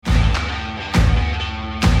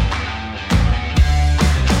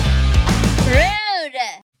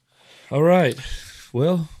All right.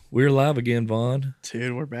 Well, we're live again, Vaughn.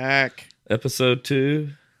 Dude, we're back. Episode 2.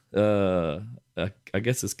 I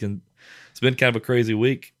guess it's been kind of a crazy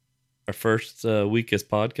week. Our first week as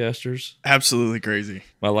podcasters. Absolutely crazy.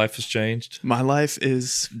 My life has changed. My life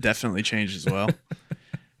is definitely changed as well.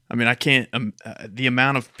 I mean, I can't. The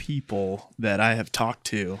amount of people that I have talked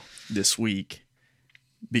to this week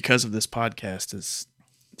because of this podcast it's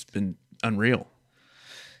been unreal.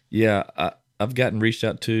 Yeah, I've gotten reached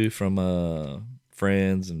out to from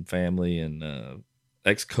friends and family and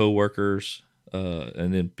ex-coworkers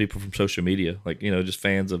and then people from social media, like, just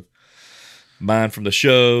fans of mine from the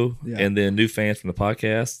show, and then new fans from the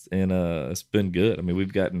podcast, and it's been good. I mean,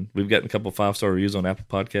 we've gotten a couple of 5-star reviews on Apple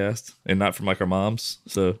Podcasts, and not from like our moms.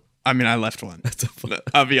 So I mean, I left one.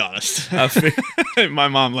 I'll be honest. My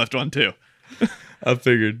mom left one too. I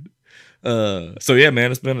figured. So yeah,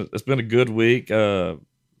 man, it's been a good week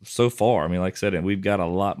so far. I mean, like I said, and we've got a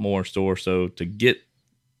lot more in store. So to get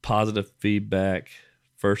positive feedback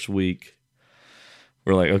first week,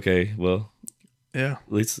 we're like, okay, well, yeah.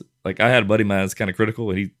 At least, like, I had a buddy of mine that's kind of critical,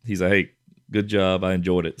 and he's like, hey, good job, I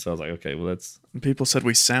enjoyed it. So I was like, okay, well, that's... People said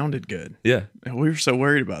we sounded good. Yeah. And we were so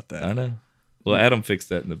worried about that. I know. Well, Adam fixed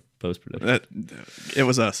that in the post-production. It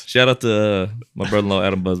was us. Shout out to my brother-in-law,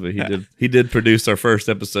 Adam Busby. He did produce our first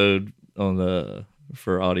episode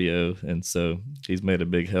for audio, and so he's made a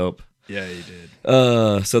big help. Yeah, he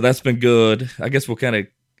did. So that's been good. I guess we'll kind of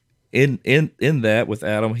in that with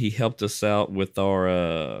Adam. He helped us out with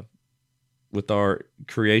our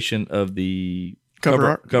creation of the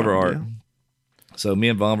cover art. Yeah. So me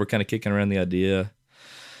and Vaughn were kind of kicking around the idea.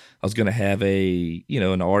 I was going to have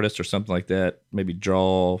an artist or something like that, maybe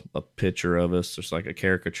draw a picture of us, just like a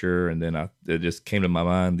caricature, and then it just came to my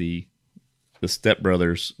mind the Step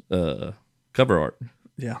Brothers cover art.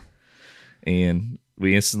 Yeah. And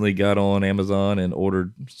we instantly got on Amazon and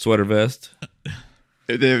ordered sweater vest.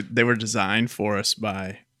 They were designed for us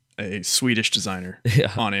by a Swedish designer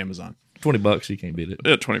on Amazon. $20, you can't beat it.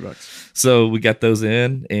 Yeah, $20. So we got those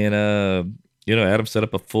in, and Adam set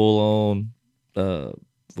up a full-on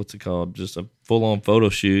what's it called? Just a full-on photo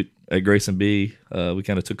shoot at Grayson B. We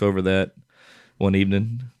kind of took over that one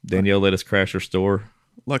evening. Danielle let us crash her store.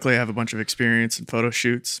 Luckily, I have a bunch of experience in photo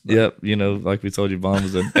shoots. Yep, like we told you, Vaughn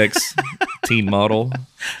was an ex-teen model,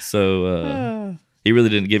 so he really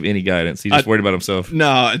didn't give any guidance. He just worried about himself.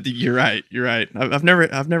 No, you're right. I've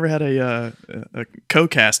never had a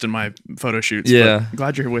co-cast in my photo shoots. Yeah, I'm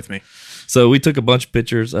glad you're here with me. So we took a bunch of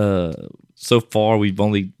pictures. So far, we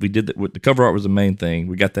did the cover art was the main thing.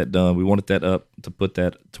 We got that done. We wanted that up to put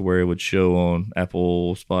that to where it would show on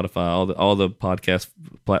Apple, Spotify, all the podcast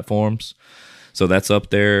platforms. So that's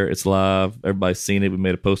up there. It's live. Everybody's seen it. We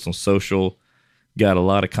made a post on social. Got a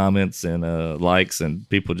lot of comments and likes, and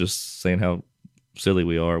people just saying how silly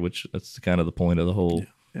we are, which that's kind of the point of the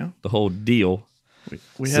whole deal.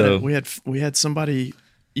 We had somebody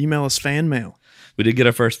email us fan mail. We did get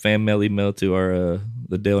our first fan mail email to our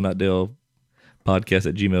the Dale Not Dale podcast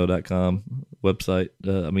at gmail.com website.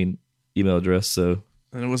 Email address.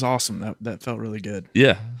 And it was awesome. That felt really good.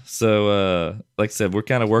 Yeah. So like I said, we're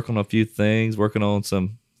kind of working on a few things, working on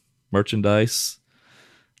some merchandise.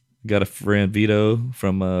 Got a friend, Vito,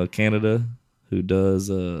 from Canada, who does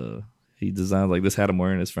he designs, like, this hat I'm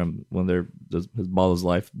wearing is from one of his Ball His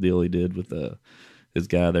Life deal he did with his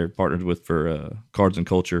guy they're partnered with for Cards and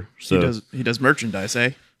Culture. So he does merchandise,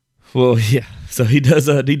 eh? Well, yeah. So he does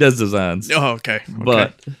designs. Oh, okay.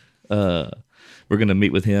 But we're gonna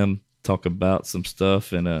meet with him, talk about some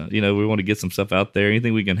stuff, and we want to get some stuff out there.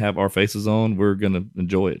 Anything we can have our faces on, we're gonna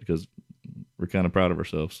enjoy it because we're kind of proud of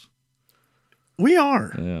ourselves. We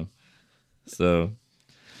are. Yeah. So,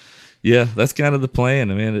 yeah, that's kind of the plan.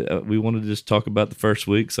 I mean, we wanted to just talk about the first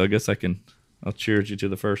week, so I guess I'll cheers you to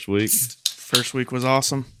the first week. First week was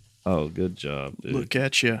awesome. Oh, good job, dude. Look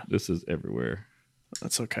at you. This is everywhere.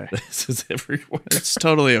 That's okay. This is everywhere. It's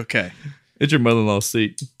totally okay. It's your mother-in-law's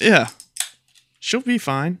seat. Yeah. She'll be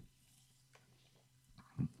fine.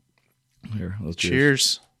 Here, let's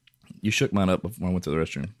cheers. You shook mine up before I went to the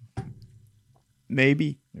restroom.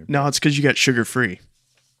 Maybe. No, it's because you got sugar-free.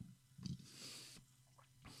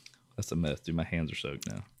 That's a mess, dude. My hands are soaked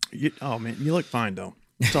now. Oh, man. You look fine, though.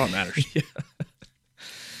 That's all that matters.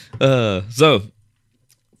 Yeah. So,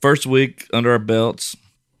 first week under our belts.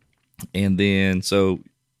 And then, so,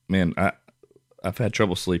 man, I've had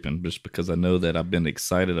trouble sleeping just because I know that I've been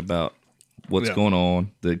excited about what's going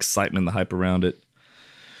on, the excitement, the hype around it.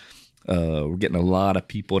 We're getting a lot of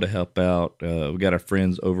people to help out. We got our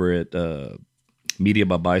friends over at Media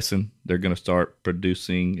by Bison. They're going to start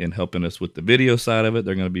producing and helping us with the video side of it.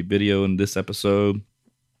 They're going to be videoing this episode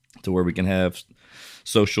to where we can have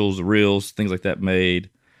socials, reels, things like that made.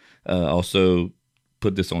 Also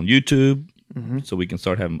put this on YouTube. So we can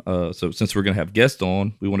start having. So since we're gonna have guests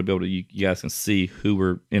on, we want to be able to you guys can see who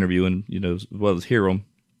we're interviewing, as well as hear them,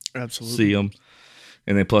 Absolutely, see them,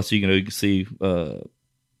 and then plus you can see.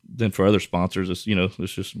 Then for other sponsors, it's we're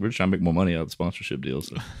just trying to make more money out of the sponsorship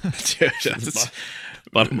deals. So. Dude,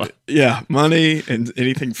 bottom line. Yeah, money and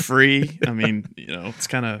anything free. I mean, it's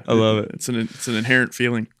kind of. I love it. It's an inherent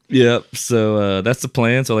feeling. Yep. So that's the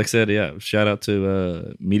plan. So like I said, yeah, shout out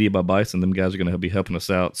to Media by Bison. Them guys are going to be helping us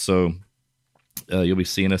out. So. You'll be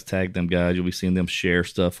seeing us tag them guys. You'll be seeing them share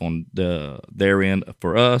stuff on their end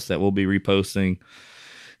for us that we'll be reposting.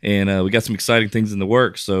 And we got some exciting things in the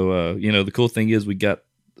works. So, the cool thing is we got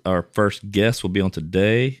our first guest will be on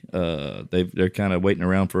today. They're kind of waiting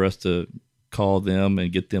around for us to call them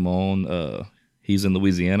and get them on. He's in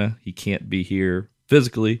Louisiana. He can't be here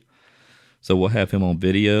physically. So we'll have him on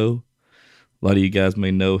video. A lot of you guys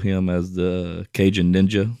may know him as the Cajun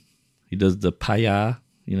Ninja. He does the paella.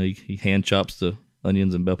 He hand chops the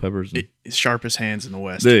onions and bell peppers. It's sharpest hands in the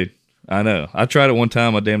West. Dude, I know. I tried it one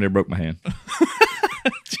time. I damn near broke my hand.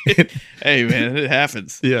 Hey, man, it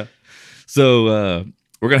happens. Yeah. So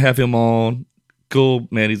we're going to have him on. Cool,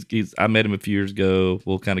 man. I met him a few years ago.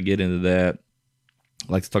 We'll kind of get into that.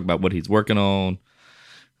 I like to talk about what he's working on.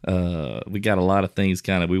 We got a lot of things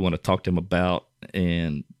we want to talk to him about.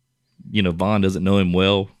 And, Vaughn doesn't know him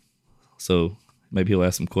well. So maybe he'll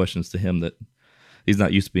ask some questions to him that he's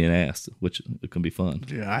not used to being asked, which it can be fun.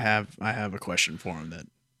 Yeah, I have a question for him that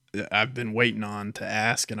I've been waiting on to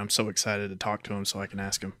ask, and I'm so excited to talk to him so I can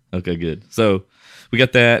ask him. Okay, good. So we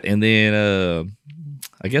got that, and then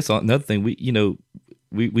I guess another thing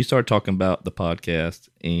we started talking about the podcast,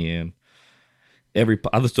 and I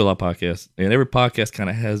listen to a lot of podcasts, and every podcast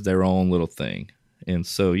kind of has their own little thing, and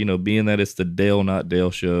so being that it's the Dale Not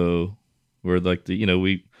Dale show, we're like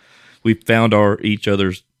we found each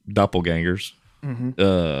other's doppelgangers.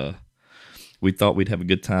 Mm-hmm. We thought we'd have a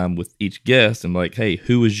good time with each guest and like, hey,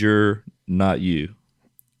 who is your not you?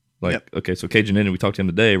 Like, yep. Okay, so Cajun Indian, we talked to him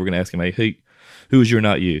today. We're going to ask him, hey, who is your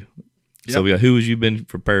not you? Yep. So we got who has you been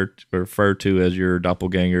referred to as your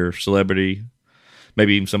doppelganger celebrity?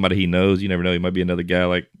 Maybe even somebody he knows. You never know. He might be another guy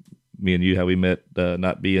like me and you, how we met,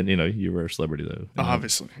 not being, you were a celebrity though.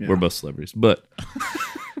 Obviously. Yeah. We're both celebrities. But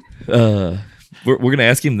we're going to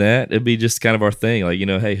ask him that. It'd be just kind of our thing. Like,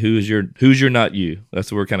 hey, who's your not you? That's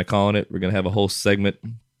what we're kind of calling it. We're going to have a whole segment.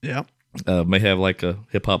 Yeah. May have like a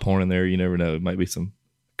hip hop horn in there. You never know. It might be some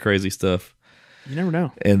crazy stuff. You never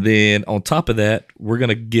know. And then on top of that, we're going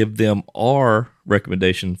to give them our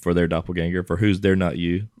recommendation for their doppelganger, for who's their not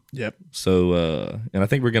you. Yep. So, and I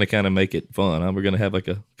think we're going to kind of make it fun. We're going to have like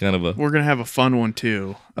a kind of a. We're going to have a fun one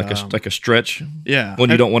too. Like a stretch. Yeah. When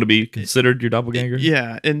you don't want to be considered your doppelganger.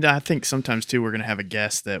 Yeah, and I think sometimes too we're going to have a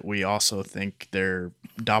guest that we also think their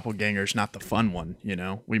doppelganger's not the fun one.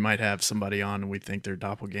 We might have somebody on and we think their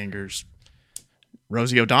doppelganger's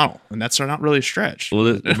Rosie O'Donnell, and that's not really a stretch. Well,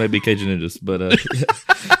 it may be Cajun Ninjas,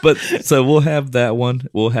 but so we'll have that one.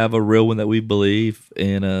 We'll have a real one that we believe,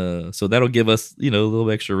 and so that'll give us a little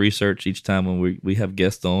extra research each time when we have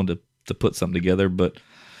guests on to put something together. But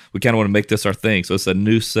we kind of want to make this our thing, so it's a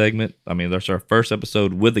new segment. I mean, that's our first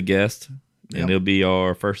episode with a guest, and it'll be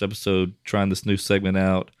our first episode trying this new segment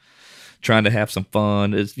out, trying to have some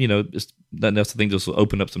fun. It's it's nothing else. I think this will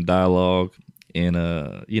open up some dialogue. And,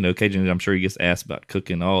 Cajun, I'm sure he gets asked about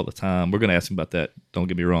cooking all the time. We're going to ask him about that. Don't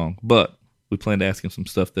get me wrong. But we plan to ask him some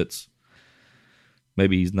stuff that's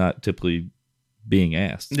maybe he's not typically being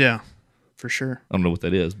asked. Yeah, for sure. I don't know what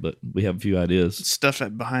that is, but we have a few ideas. Stuff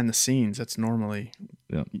that behind the scenes. That's normally,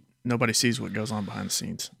 nobody sees what goes on behind the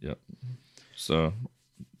scenes. Yep. So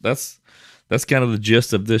that's kind of the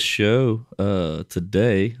gist of this show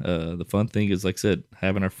today. The fun thing is, like I said,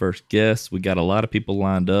 having our first guest. We got a lot of people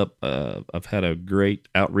lined up. I've had a great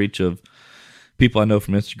outreach of people I know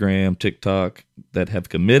from Instagram, TikTok that have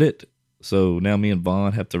committed. So now me and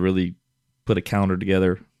Vaughn have to really put a calendar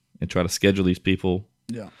together and try to schedule these people.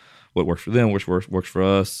 Yeah. What works for them, which works for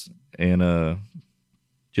us. And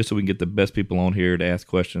just so we can get the best people on here to ask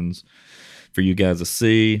questions for you guys to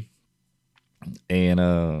see.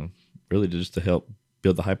 And really just to help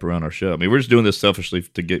build the hype around our show. I mean, we're just doing this selfishly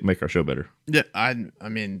to make our show better. Yeah, I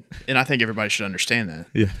mean, and I think everybody should understand that.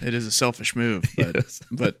 Yeah. It is a selfish move,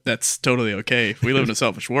 but that's totally okay. We live in a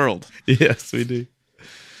selfish world. Yes, we do.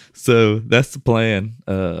 So that's the plan.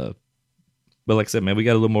 But like I said, man, we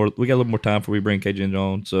got a little more time before we bring Cajun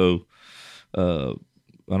on. So I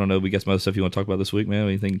don't know. We got some other stuff you want to talk about this week, man?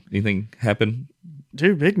 Anything happen?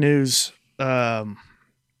 Dude, big news.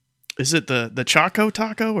 Is it the Choco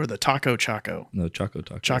Taco or the Taco Choco? No, Choco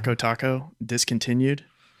Taco. Choco Taco discontinued.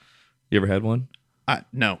 You ever had one?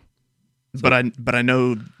 No, but I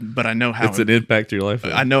know how It's an impact to your life.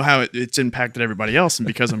 I know how it's impacted everybody else, and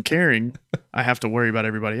because I'm caring, I have to worry about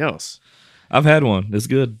everybody else. I've had one. It's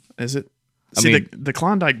good. Is it? I See, mean- the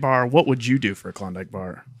Klondike bar. What would you do for a Klondike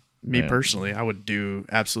bar? Me Man. personally, I would do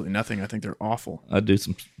absolutely nothing. I think they're awful. I do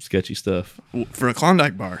some sketchy stuff. For a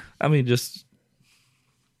Klondike bar. I mean, just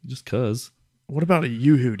cause. What about a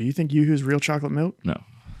Yoo-Hoo? Do you think Yoo-Hoo's real chocolate milk? No,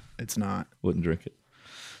 It's not. wouldn't drink it.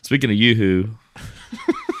 Speaking of Yoo-Hoo,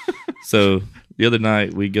 so the other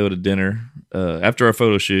night we go to dinner after our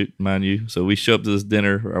photo shoot, mind you. So we show up to this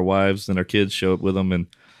dinner. Our wives and our kids show up with them, and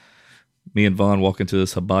me and Vaughn walk into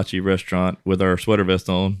this hibachi restaurant with our sweater vest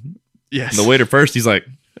on. Yes. And the waiter first, he's like,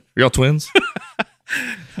 "Are y'all twins?"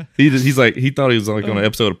 He's like, he thought he was like on an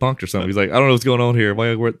episode of Punk'd or something. He's like, "I don't know what's going on here. Why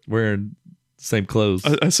are you wearing the same clothes?"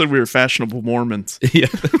 I said we were fashionable Mormons. Yeah.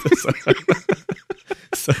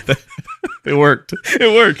 So it worked.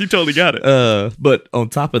 It worked. You totally got it. But on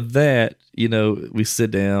top of that, we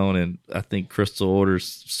sit down and I think Crystal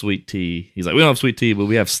orders sweet tea. He's like, "We don't have sweet tea, but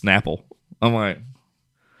we have Snapple." I'm like,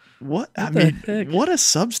 What? I What the mean, heck? what a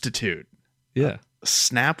substitute. yeah.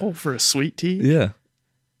 Snapple for a sweet tea? Yeah.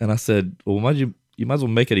 And I said, "Well, you might as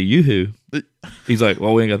well make it a Yoo-Hoo." He's like,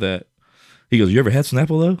 "Well, we ain't got that." He goes, "You ever had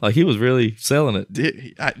Snapple though?" Like he was really selling it.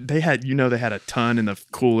 They had a ton in the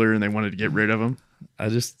cooler and they wanted to get rid of them.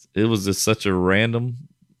 It was just such a random.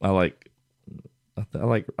 I like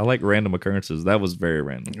random occurrences. That was very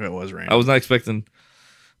random. It was random. I was not expecting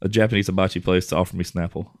a Japanese hibachi place to offer me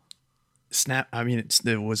Snapple. I mean,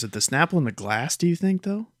 was it the Snapple in the glass, do you think,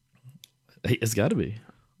 though? Hey, it's got to be.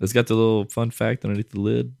 It's got the little fun fact underneath the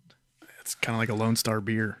lid. It's kind of like a Lone Star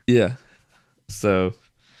beer. Yeah. So,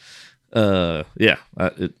 it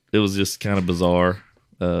was just kind of bizarre.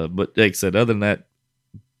 But like I said, other than that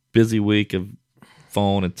busy week of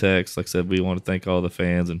phone and text, like I said, we want to thank all the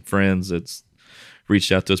fans and friends that's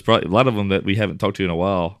reached out to us. Probably a lot of them that we haven't talked to in a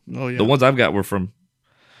while. Oh, yeah. The ones I've got were from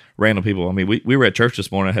random people. I mean, we were at church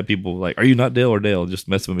this morning. I had people like, "Are you not Dale or Dale?" Just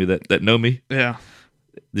messing with me that know me. Yeah.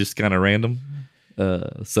 Just kind of random.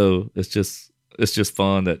 So it's just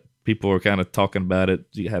fun that people are kind of talking about it.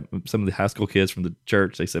 You have some of the high school kids from the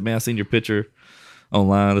church. They said, "Man, I seen your picture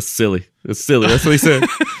online. It's silly. It's silly." That's what he said.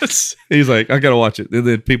 He's like, "I gotta watch it." And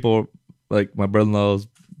then people like my brother-in-law's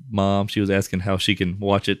mom, she was asking how she can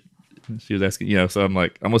watch it. She was asking, so I'm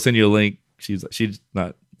like, "I'm gonna send you a link." She's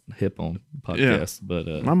not hip on podcasts, but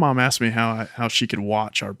my mom asked me how she could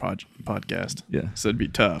watch our podcast. Yeah. So it'd be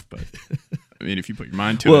tough, but I mean, if you put your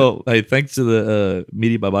mind to it. well, hey, thanks to the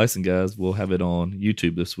Media by Bison guys, we'll have it on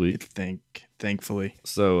YouTube this week. Thankfully.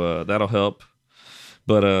 So that'll help.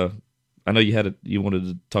 But I know you wanted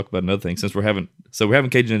to talk about another thing since we're having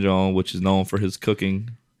Cajun Ninja on, which is known for his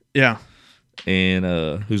cooking. Yeah. And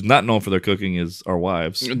who's not known for their cooking is our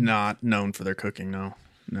wives. Not known for their cooking,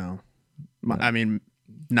 no. I mean,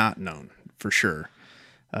 not known for sure.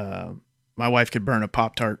 My wife could burn a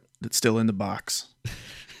Pop-Tart that's still in the box.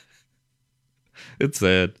 It's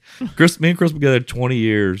sad. Me and Chris together 20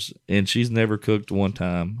 years, and she's never cooked one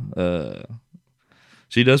time.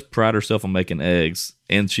 She does pride herself on making eggs,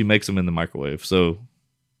 and she makes them in the microwave. So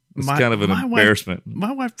it's kind of an embarrassment.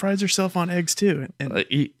 My wife prides herself on eggs too, and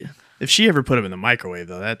if she ever put them in the microwave,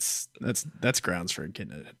 though, that's grounds for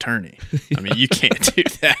getting an attorney. I mean, you can't do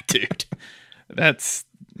that, dude. That's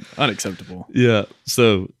unacceptable. Yeah.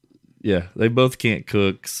 So, yeah, they both can't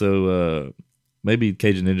cook. So maybe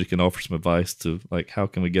Cajun Ninja can offer some advice to, like, how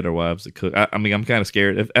can we get our wives to cook? I mean, I'm kind of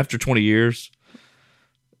scared. After 20 years,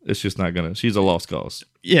 it's just not going to. She's a lost cause.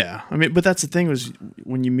 Yeah. I mean, but that's the thing was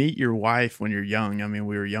when you meet your wife when you're young. I mean,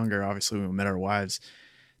 we were younger, obviously, when we met our wives.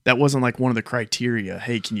 That wasn't like one of the criteria.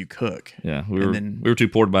 Hey, can you cook? Yeah. We were too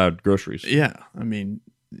poor to buy groceries. Yeah. I mean,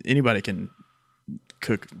 anybody can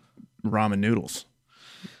cook ramen noodles.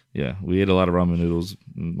 Yeah, we ate a lot of ramen noodles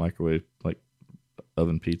in microwave, like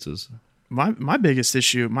oven pizzas. My biggest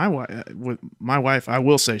issue, with my wife, I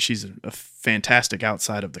will say she's a fantastic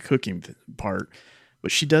outside of the cooking part,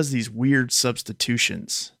 but she does these weird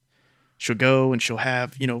substitutions. She'll go and she'll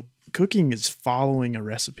have, cooking is following a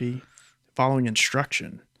recipe, following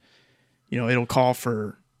instruction. It'll call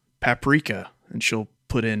for paprika and she'll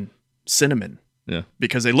put in cinnamon. Yeah,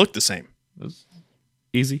 because they look the same. That's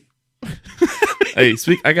easy. Hey,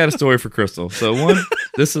 I got a story for Crystal. So I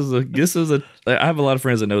have a lot of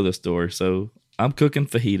friends that know this story. So I'm cooking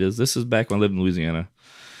fajitas. This is back when I lived in Louisiana.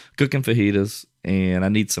 Cooking fajitas, and I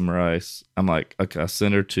need some rice. I'm like, okay, I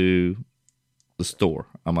send her to the store.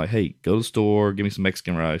 I'm like, hey, go to the store, give me some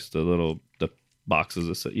Mexican rice. The boxes,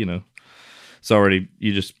 it's already,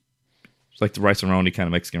 you just like the rice and roni kind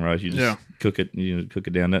of Mexican rice. You just cook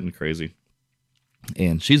it down, nothing crazy.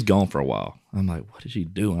 And she's gone for a while. I'm like, what is she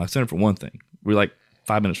doing? I sent her for one thing. We're like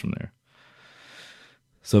 5 minutes from there.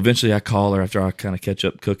 So eventually I call her after I kind of catch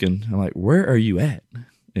up cooking. I'm like, where are you at?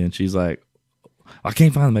 And she's like, I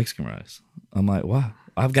can't find the Mexican rice. I'm like, why?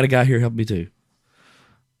 I've got a guy here help me too.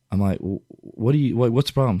 I'm like, what's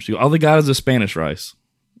the problem? She goes, all they got is the Spanish rice.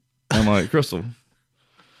 I'm like, Crystal,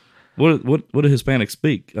 what do Hispanics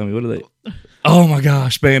speak? I mean, what do they? Oh my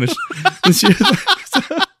gosh, Spanish.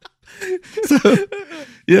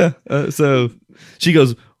 So she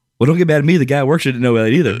goes, well, don't get mad at me. The guy at work didn't know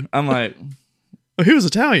that either. I'm like, oh, he was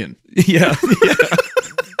Italian. Yeah.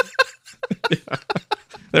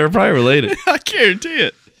 They were probably related. I guarantee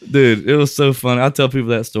it. Dude, it was so fun. I tell people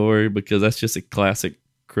that story because that's just a classic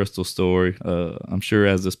Crystal story. I'm sure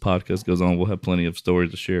as this podcast goes on, we'll have plenty of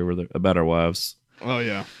stories to share about our wives. Oh,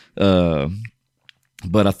 yeah.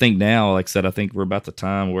 But I think now, like I said, I think we're about the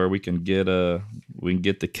time where we can get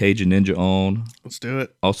the Cajun Ninja on. Let's do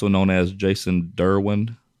it. Also known as Jason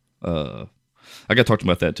Derwin. I got to talk to him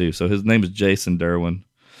about that too. So his name is Jason Derwin.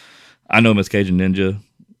 I know him as Cajun Ninja,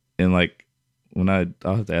 and like when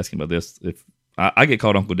I'll have to ask him about this. If I get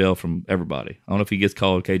called Uncle Dale from everybody, I don't know if he gets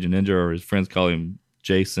called Cajun Ninja or his friends call him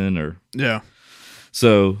Jason or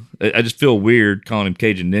So I just feel weird calling him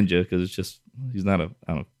Cajun Ninja because it's just he's not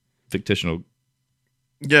a fictional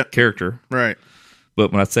character, right?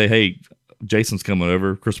 But when I say, "Hey, Jason's coming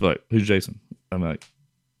over," Chris will be like, "Who's Jason?" I'm like,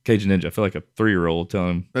 "Cajun Ninja." I feel like a 3-year-old telling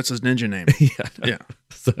him that's his ninja name. Yeah.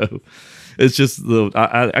 So it's just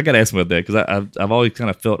I got to ask him about that because I've always kind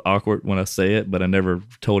of felt awkward when I say it, but I never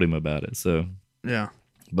told him about it. So yeah,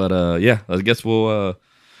 but I guess we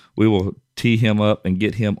will tee him up and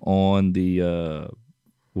get him on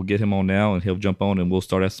we'll get him on now, and he'll jump on, and we'll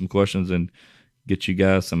start asking some questions and get you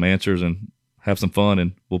guys some answers and have some fun,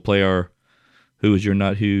 and we'll play our Who Is Your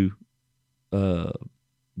Not Who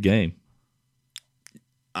game.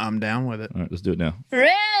 I'm down with it. All right, let's do it now. Rude.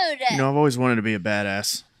 You know, I've always wanted to be a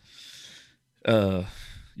badass.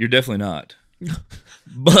 You're definitely not.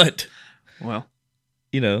 But, well,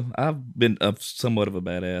 you know, I've been somewhat of a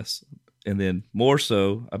badass. And then more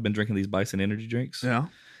so, I've been drinking these Bison energy drinks. Yeah.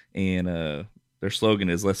 And their slogan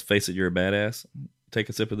is, let's face it, you're a badass. Take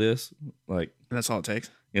a sip of this. Like, that's all it takes?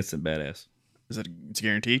 Instant badass. It's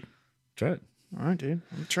guaranteed? Try it. All right, dude.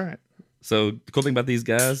 I'm going to try it. So the cool thing about these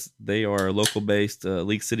guys, they are a local-based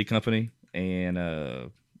League City company, and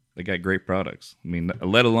they got great products. I mean,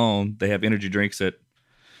 let alone they have energy drinks that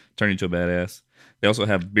turn you into a badass. They also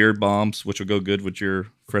have beard bombs, which will go good with your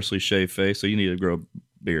freshly shaved face. So you need to grow a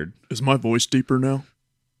beard. Is my voice deeper now?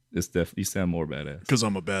 It's definitely, you sound more badass. Because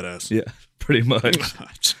I'm a badass. Yeah, pretty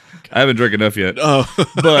much. I haven't drank enough yet. Oh.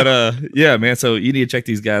 But yeah, man. So you need to check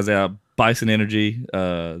these guys out. Bison Energy.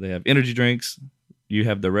 They have energy drinks. You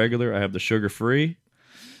have the regular. I have the sugar-free.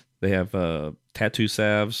 They have tattoo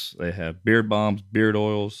salves. They have beard bombs, beard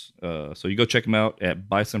oils. So you go check them out at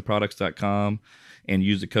bisonproducts.com and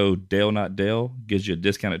use the code DaleNotDale. Gives you a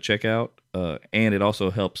discount at checkout. And it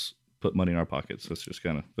also helps put money in our pockets. Let's just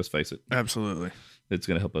let's face it. Absolutely. It's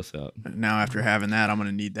going to help us out. Now, after having that, I'm going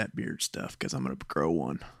to need that beard stuff because I'm going to grow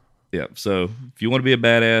one. Yeah. So if you want to be a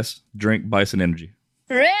badass, drink Bison Energy.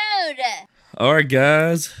 Rude. All right,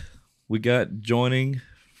 guys. We got joining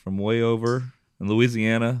from way over in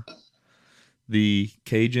Louisiana, the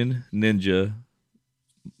Cajun Ninja,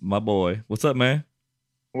 my boy. What's up, man?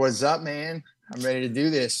 What's up, man? I'm ready to do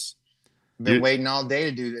this. I've been waiting all day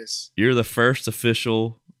to do this. You're the first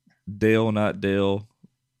official Dale, not Dale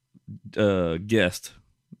guest.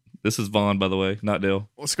 This is Vaughn, by the way, not Dale.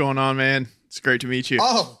 What's going on, man? It's great to meet you.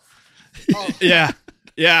 Oh. Yeah.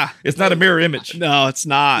 Yeah. It's not a mirror image. No, it's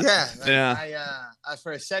not. Yeah. Yeah. I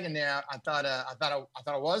for a second there, I thought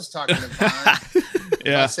I was talking to Vaughn.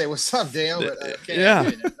 Yeah. I say, "What's up, Dale?" But, okay,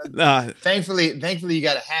 yeah. Thankfully, you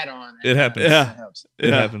got a hat on. It happens. Yeah.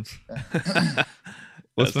 It happens.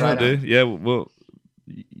 What's going on, dude? Yeah. Well,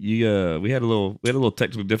 we had a little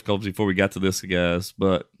technical difficulty before we got to this, guys.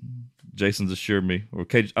 But Jason's assured me,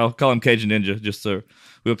 I'll call him Cajun Ninja, just so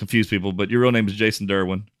we don't confuse people. But your real name is Jason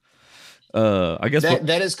Derwin. I guess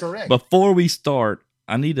that is correct. Before we start,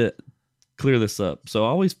 I need to clear this up. So I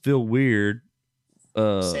always feel weird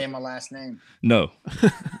saying my last name. No.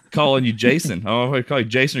 Calling you Jason. I don't know if I call you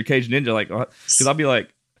Jason or Cajun Ninja, like, because I'll be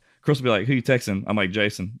like, Chris will be like, who you texting? I'm like,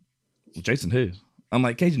 Jason. Well, Jason who? I'm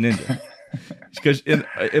like, Cajun Ninja.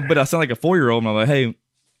 But I sound like a 4-year-old, and I'm like, hey,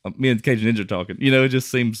 me and Cajun Ninja talking. You know, it just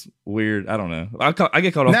seems weird. I don't know. I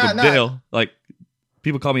get called Uncle Dale. Like,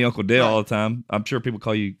 people call me Uncle Dale all the time. I'm sure people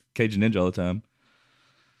call you Cajun Ninja all the time.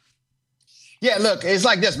 Yeah, look, it's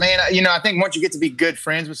like this, man. I think once you get to be good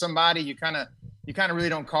friends with somebody, you kind of really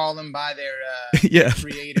don't call them by their Yeah.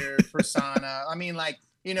 creator persona. I mean, like,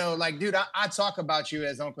 dude, I talk about you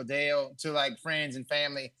as Uncle Dale to like friends and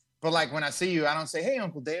family, but like when I see you, I don't say, "Hey,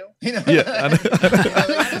 Uncle Dale," Yeah, I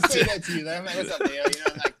don't say that to you. I'm like, "What's up, Dale?"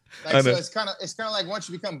 So it's kind of like once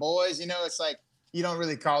you become boys, it's like you don't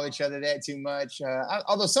really call each other that too much.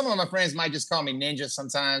 Although some of my friends might just call me Ninja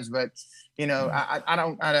sometimes, but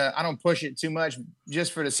I don't push it too much,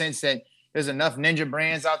 just for the sense that there's enough Ninja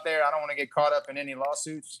brands out there. I don't want to get caught up in any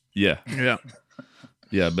lawsuits. Yeah.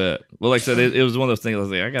 I bet. Well, like I said, it was one of those things. I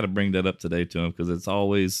was like, I got to bring that up today to him because it's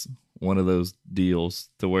always one of those deals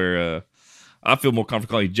to where I feel more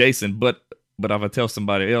comfortable calling you Jason, but if I tell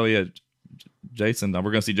somebody, oh yeah, Jason, we're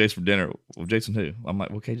gonna see Jason for dinner. Well, Jason who? I'm like,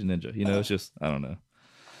 well, Cajun Ninja. It's just I don't know.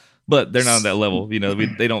 But they're not on that level.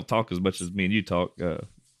 They don't talk as much as me and you talk,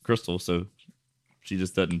 Crystal. So she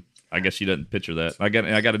just doesn't. I guess she doesn't picture that. I got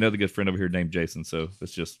another good friend over here named Jason. So it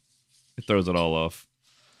throws it all off.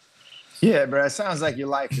 Yeah, bro. It sounds like your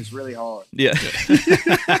life is really hard. Yeah.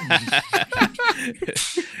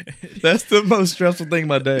 That's the most stressful thing of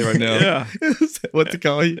my day right now. Yeah. What to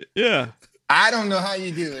call you? Yeah. I don't know how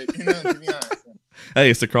you do it, to be honest.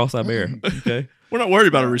 Hey, it's the cross-eyed bear. Okay. We're not worried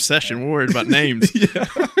about a recession. We're worried about names.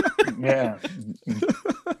 Yeah.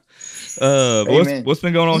 What's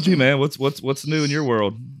been going on with you, man? What's new in your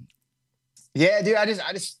world? Yeah, dude, I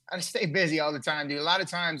just stay busy all the time, dude. A lot of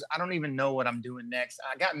times I don't even know what I'm doing next.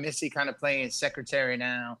 I got Missy kind of playing secretary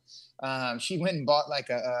now. She went and bought like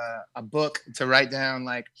a book to write down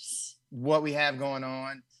like what we have going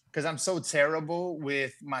on, because I'm so terrible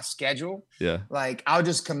with my schedule. Yeah. Like I'll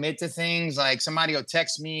just commit to things. Like somebody will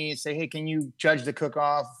text me and say, "Hey, can you judge the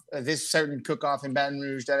cook-off, this certain cook-off in Baton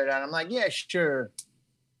Rouge?" And I'm like, "Yeah, sure."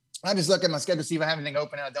 I just look at my schedule, see if I have anything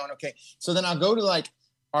open. I don't. Okay. So then I'll go to like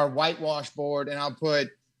our whitewash board and I'll put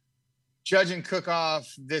judge and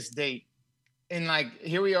cook-off this date. And like,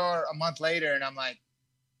 here we are a month later and I'm like,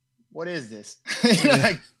 what is this?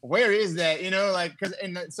 Like, where is that?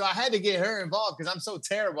 So I had to get her involved because I'm so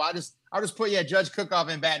terrible. I'll just put, judge cook-off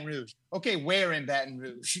in Baton Rouge. Okay, where in Baton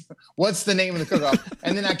Rouge? What's the name of the cook-off?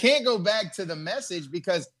 And then I can't go back to the message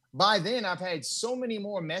because by then I've had so many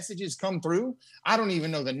more messages come through. I don't even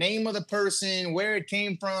know the name of the person, where it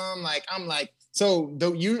came from. Like, I'm like, so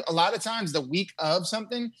a lot of times the week of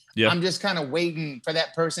something, I'm just kind of waiting for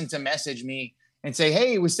that person to message me and say,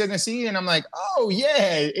 "Hey, we're still gonna see you." And I'm like, "Oh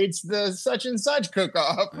yeah, it's the such and such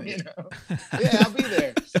cook-off." Yeah, I'll be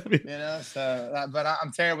there. So but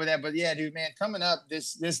I'm terrible with that. But yeah, dude, man, coming up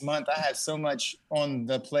this month, I have so much on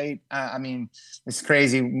the plate. I mean, it's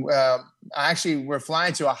crazy. We're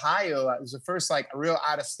flying to Ohio. It was the first like real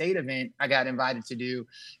out-of-state event I got invited to do.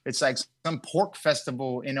 It's like some pork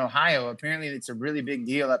festival in Ohio. Apparently, it's a really big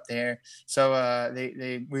deal up there. So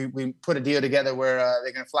we put a deal together where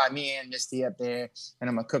they're gonna fly me and Misty up there, and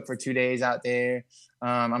I'm gonna cook for 2 days out there.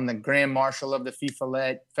 I'm the grand marshal of the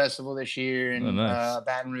FIFA Festival this year in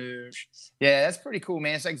Baton Rouge. Yeah, that's pretty cool,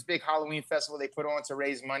 man. It's like this big Halloween festival they put on to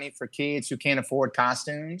raise money for kids who can't afford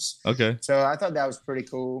costumes. Okay. So I thought that was pretty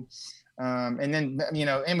cool. And then,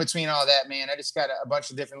 in between all that, man, I just got a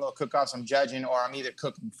bunch of different little cook-offs I'm judging or I'm either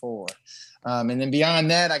cooking for. And then beyond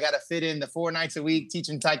that, I got to fit in the 4 nights a week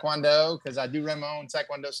teaching Taekwondo because I do run my own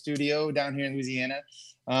Taekwondo studio down here in Louisiana.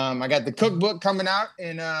 I got the cookbook coming out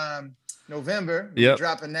in November. Yep.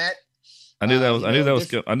 Dropping that. I knew that was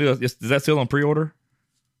good. Is that still on pre-order?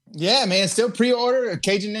 Yeah, man, still pre-order at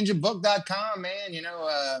CajunNinjaBook.com, man.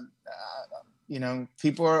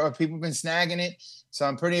 People have been snagging it. So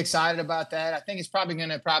I'm pretty excited about that. I think it's probably going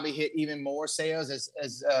to hit even more sales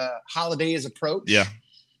as holidays approach. Yeah.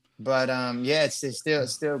 But it's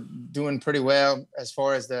still doing pretty well as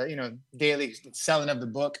far as the daily selling of the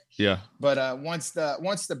book. Yeah. But once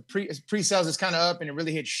the pre-sales is kind of up and it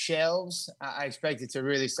really hits shelves, I expect it to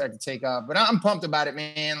really start to take off. But I'm pumped about it,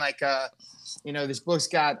 man. Like this book's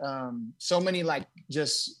got so many like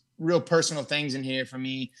just real personal things in here for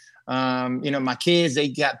me. My kids, they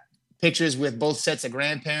got pictures with both sets of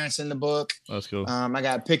grandparents in the book. That's cool. I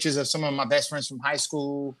got pictures of some of my best friends from high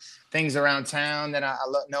school, things around town that I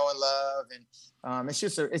know and love. And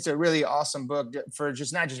it's a really awesome book for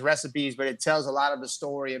just not just recipes, but it tells a lot of the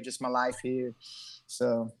story of just my life here.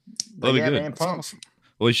 So that'll be good. Man, pumped.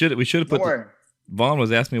 Well, we should have put Vaughn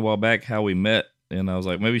was asking me a while back how we met. And I was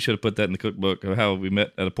like, maybe we should have put that in the cookbook of how we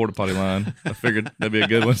met at a porta potty line. I figured that'd be a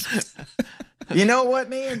good one. You know what,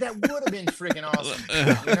 man? That would have been freaking awesome.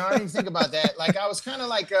 I didn't even think about that. Like, I was kind of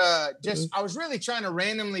like, I was really trying to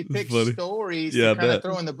randomly pick stories to kind of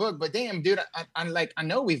throw in the book. But damn, dude, I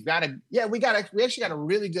know we actually got a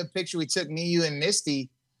really good picture we took, me, you, and Misty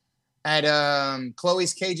at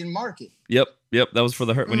Chloe's Cajun Market. Yep. That was for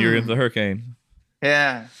when you were in the hurricane.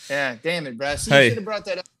 Yeah. Damn it, bro. See, Hey, you should have brought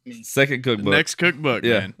that up to me. Second cookbook. Next cookbook,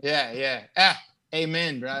 man. Yeah.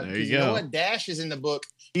 Amen, bro. There Because you you know go. what? Dash is in the book.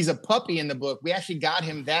 He's a puppy in the book. We actually got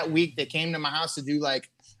him that week. They came to my house to do like,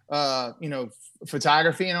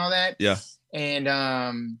 photography and all that. Yeah. And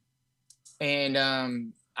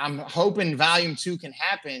I'm hoping volume 2 can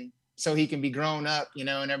happen so he can be grown up, and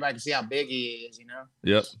everybody can see how big he is,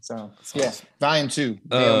 Yep. So yeah, volume 2,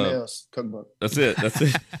 Dale Mills cookbook. That's it.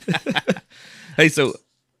 Hey, so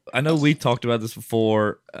I know we talked about this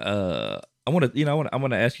before. I want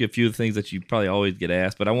to ask you a few of the things that you probably always get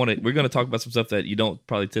asked, but we're going to talk about some stuff that you don't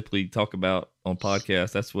probably typically talk about on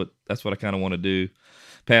podcasts. That's what I kind of want to do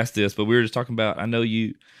past this. But we were just talking about, I know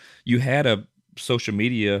you had a social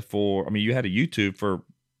media you had a YouTube for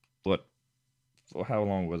what? Well, how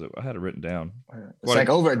long was it? I had it written down. It's like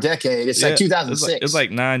over a decade. It's like 2006. It's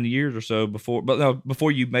like 9 years or so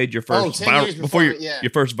before you made your first 10 years before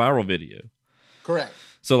your first viral video. Correct.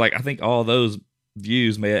 So like I think all those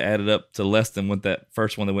views may have added up to less than what that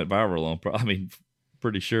first one that went viral on. I mean,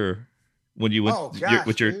 pretty sure when you went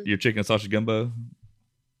with your chicken sausage gumbo.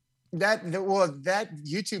 That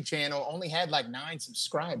YouTube channel only had like 9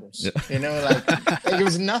 subscribers. Like it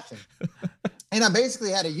was nothing. And I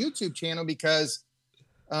basically had a YouTube channel because,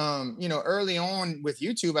 early on with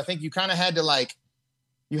YouTube, I think you kind of had to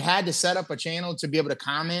you had to set up a channel to be able to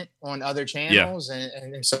comment on other channels. Yeah.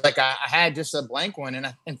 And so like I had just a blank one.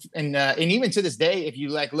 And even to this day, if you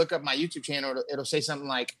look up my YouTube channel, it'll say something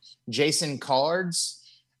like Jason Cards,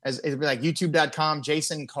 it'll be like youtube.com,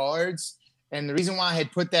 Jason Cards. And the reason why I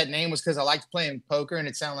had put that name was because I liked playing poker and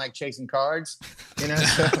it sounded like chasing cards, So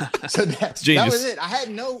that was it. I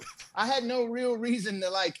had no real reason to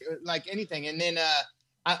like anything. And then,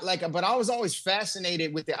 but I was always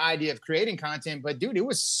fascinated with the idea of creating content, but dude, it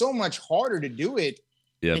was so much harder to do it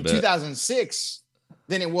in 2006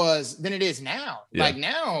 than it is now. Yeah. Like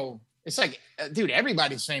now it's like, dude,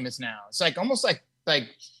 everybody's famous now. It's like almost like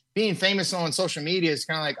being famous on social media is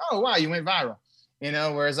kind of like, oh wow, you went viral.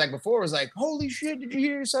 Whereas like before it was like, holy shit, did you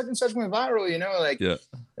hear such and such went viral?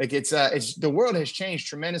 It's the world has changed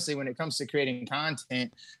tremendously when it comes to creating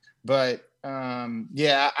content. But I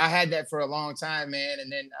had that for a long time, man.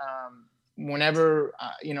 And then whenever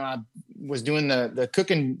I was doing the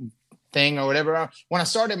cooking thing or whatever, when I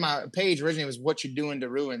started my page originally, it was What You Doing to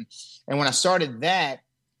Ruin. And when I started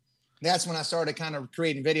that's when I started kind of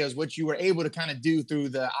creating videos, which you were able to kind of do through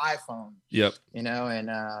the iPhone. Yep. And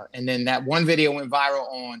then that one video went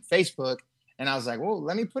viral on Facebook, and I was like, well,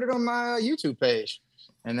 let me put it on my YouTube page,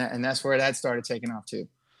 and that's where that started taking off too.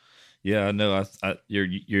 Yeah, I know.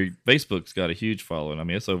 Your Facebook's got a huge following. I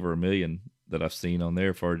mean, it's over 1 million that I've seen on there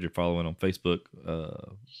as far as you're following on Facebook.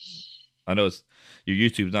 I know your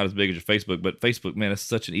YouTube's not as big as your Facebook, but Facebook, man, it's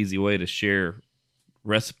such an easy way to share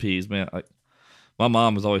recipes, man. My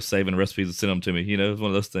mom was always saving recipes and sending them to me. It's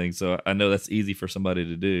one of those things. So I know that's easy for somebody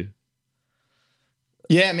to do.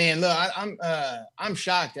 Yeah, man. Look, I'm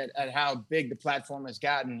shocked at how big the platform has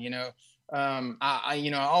gotten. I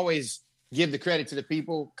always give the credit to the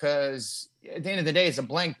people because at the end of the day, it's a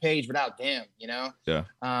blank page without them. Yeah.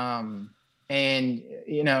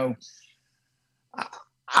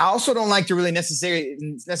 I also don't like to really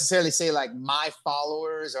necessarily say like my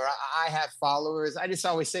followers or I have followers. I just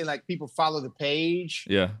always say like people follow the page.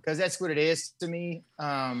 Yeah. Because that's what it is to me.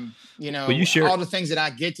 But you share all the things that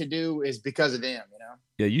I get to do is because of them,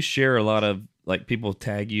 Yeah, you share a lot of like people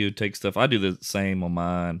tag you, take stuff. I do the same on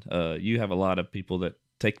mine. You have a lot of people that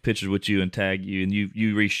take pictures with you and tag you and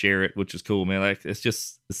you reshare it, which is cool, man. Like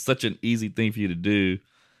it's such an easy thing for you to do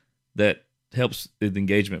that helps the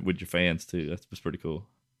engagement with your fans too. That's pretty cool.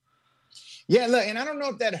 Yeah, look, and I don't know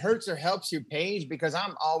if that hurts or helps your page because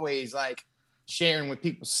I'm always like sharing what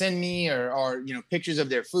people send me or pictures of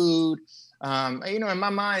their food. In my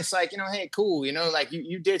mind, it's like, hey, cool, like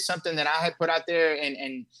you did something that I had put out there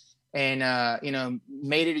and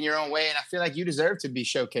made it in your own way. And I feel like you deserve to be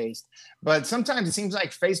showcased. But sometimes it seems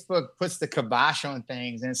like Facebook puts the kibosh on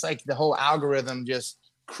things. And it's like the whole algorithm just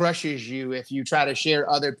crushes you if you try to share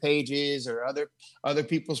other pages or other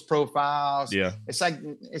people's profiles. Yeah. It's like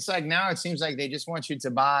now it seems like they just want you to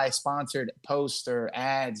buy sponsored posts or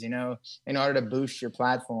ads, in order to boost your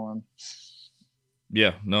platform.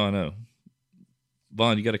 Yeah, no, I know.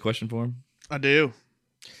 Vaughn, you got a question for him? I do.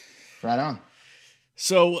 Right on.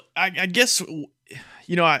 So I guess,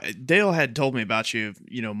 Dale had told me about you,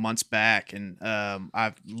 months back, and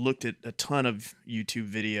I've looked at a ton of YouTube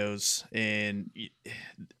videos, and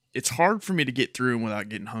it's hard for me to get through them without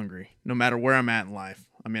getting hungry, no matter where I'm at in life.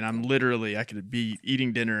 I mean, I could be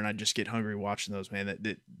eating dinner and I just get hungry watching those, man.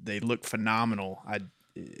 That they look phenomenal.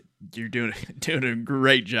 You're doing a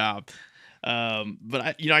great job. But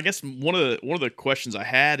I guess one of the questions I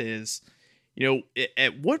had is,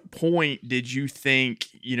 at what point did you think,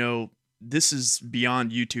 this is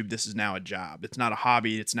beyond YouTube, this is now a job? It's not a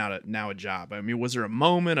hobby, it's now a job. I mean, was there a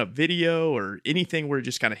moment, a video, or anything where it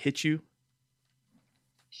just kind of hit you?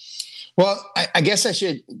 Well, I guess I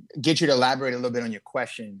should get you to elaborate a little bit on your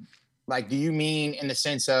question. Like, do you mean in the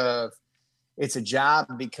sense of it's a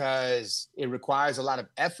job because it requires a lot of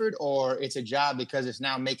effort, or it's a job because it's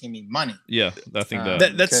now making me money? Yeah, I think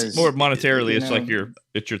that's more monetarily. It's like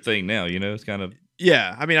it's your thing now. It's kind of.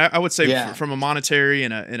 Yeah, I mean, I would say from a monetary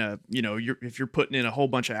and a if you're putting in a whole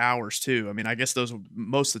bunch of hours too. I mean, I guess those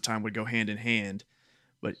most of the time would go hand in hand.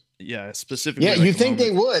 But yeah, specifically. Yeah, you think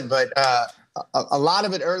they would, but a lot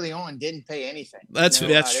of it early on didn't pay anything. That's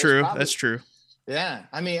true. That's true. Yeah.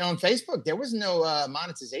 I mean, on Facebook, there was no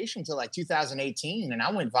monetization until like 2018, and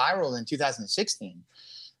I went viral in 2016.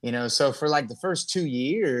 So for like the first 2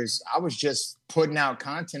 years, I was just putting out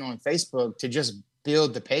content on Facebook to just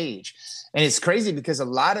build the page. And it's crazy because a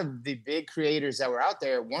lot of the big creators that were out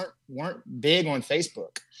there weren't big on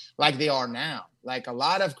Facebook like they are now. Like a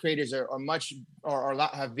lot of creators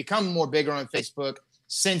have become more bigger on Facebook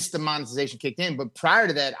since the monetization kicked in. But prior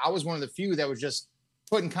to that, I was one of the few that was just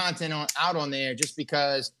putting content out on there just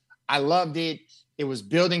because I loved it. It was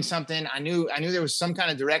building something. I knew there was some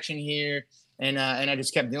kind of direction here, and I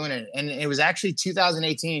just kept doing it. And it was actually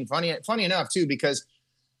 2018. Funny enough too, because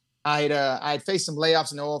I had faced some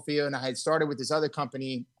layoffs in the oil field, and I had started with this other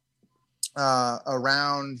company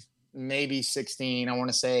around maybe 16. I want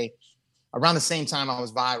to say around the same time I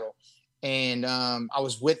was viral. And I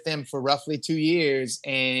was with them for roughly 2 years,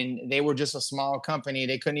 and they were just a small company.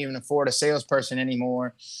 They couldn't even afford a salesperson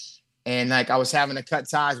anymore. And like I was having to cut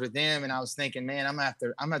ties with them, and I was thinking, man, I'm gonna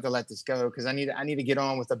have to let this go because I need to get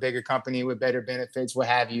on with a bigger company with better benefits, what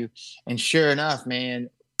have you. And sure enough,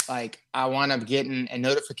 man, like I wound up getting a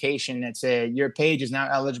notification that said your page is now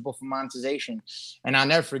eligible for monetization. And I'll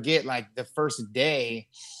never forget, like the first day,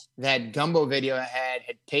 that gumbo video I had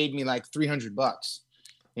paid me like $300.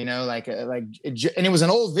 And it was an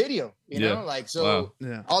old video, so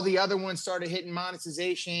wow. All the other ones started hitting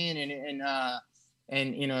monetization and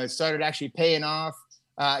it started actually paying off.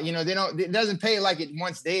 It doesn't pay like it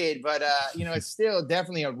once did, but it's still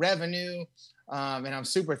definitely a revenue. And I'm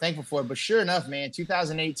super thankful for it. But sure enough, man,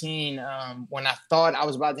 2018, when I thought I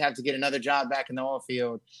was about to have to get another job back in the oil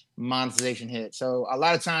field, monetization hit. So a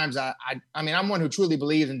lot of times I'm one who truly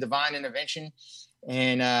believes in divine intervention.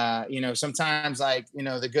 And, sometimes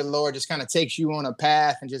the good Lord just kind of takes you on a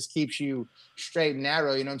path and just keeps you straight and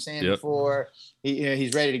narrow, you know what I'm saying? Yep. Before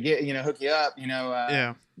he's ready to get, hook you up,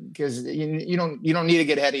 because you don't need to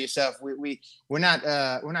get ahead of yourself. We're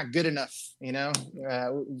not good enough.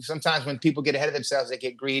 Sometimes when people get ahead of themselves, they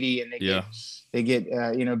get greedy and they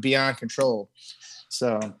get beyond control.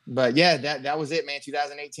 So, but yeah, that was it, man.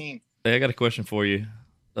 2018. Hey, I got a question for you.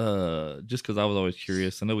 Just cause I was always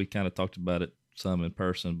curious. I know we kind of talked about it some in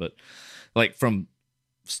person, but like from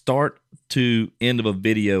start to end of a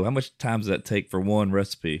video, how much time does that take for one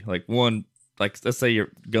recipe? Like let's say your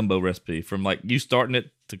gumbo recipe, from like you starting it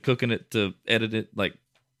to cooking it to edit it, like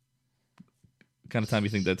what kind of time you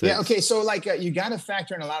think that takes? Yeah. Okay. So you got to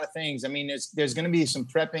factor in a lot of things. I mean, there's going to be some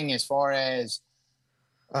prepping as far as,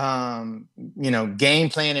 game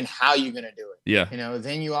plan and how you're going to do it. Yeah.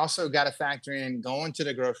 Then you also got to factor in going to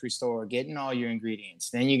the grocery store, getting all your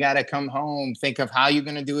ingredients. Then you got to come home, think of how you're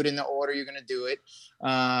going to do it in the order you're going to do it.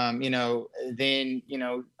 Then,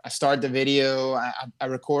 I start the video, I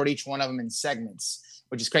record each one of them in segments,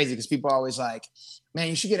 which is crazy because people are always like, man,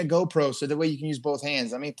 you should get a GoPro so that way you can use both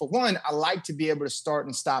hands. I mean, for one, I like to be able to start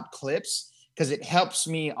and stop clips because it helps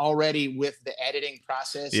me already with the editing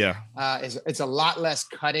process. Yeah. It's a lot less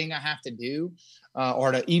cutting I have to do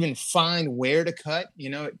or to even find where to cut.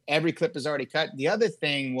 Every clip is already cut. The other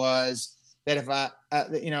thing was that if I,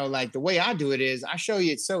 the way I do it is I show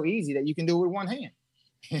you it's so easy that you can do it with one hand.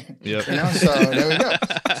 Yep. So there we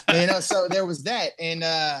go. So there was that.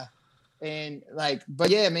 But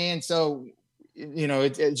yeah, man. So,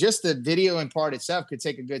 it just the video in part itself could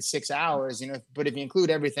take a good 6 hours, but if you include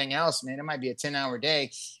everything else, man, it might be a 10-hour day.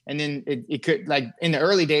 And then it could, like in the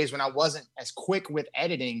early days when I wasn't as quick with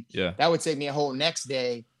editing, that would take me a whole next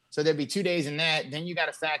day. So there'd be 2 days in that. Then you got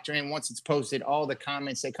to factor in, once it's posted, all the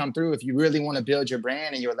comments that come through. If you really want to build your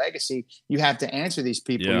brand and your legacy, you have to answer these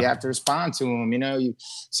people. You have to respond to them,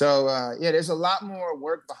 there's a lot more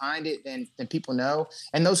work behind it than people know.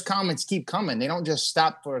 And those comments keep coming. They don't just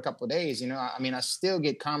stop for a couple of days. I still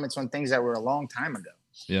get comments on things that were a long time ago.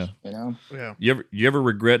 Yeah. You know? Yeah. You ever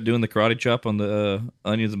regret doing the karate chop on the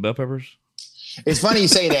onions and bell peppers? It's funny you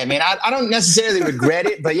say that, man. I don't necessarily regret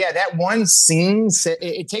it, but yeah, that one scene,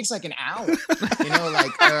 it takes like an hour, you know,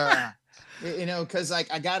 like, you know, cause like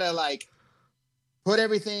I gotta like put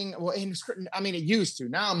everything, well, I mean, it used to,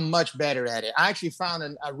 now I'm much better at it. I actually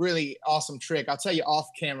found a really awesome trick. I'll tell you off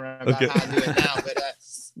camera about how I do it now,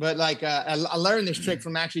 but like, I learned this trick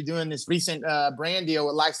from actually doing this recent brand deal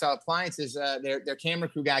with Lifestyle Appliances. Their camera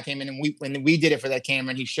crew guy came in and when we did it for that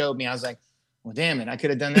camera and he showed me, I was like, well, damn it, I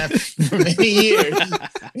could have done that for many years,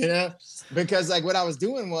 you know, because like what I was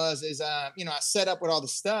doing you know, I set up with all the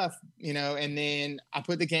stuff, you know, and then I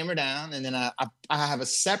put the camera down and then I have a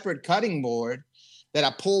separate cutting board that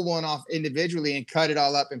I pull one off individually and cut it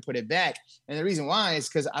all up and put it back. And the reason why is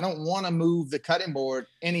because I don't want to move the cutting board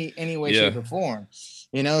any way, shape, or form,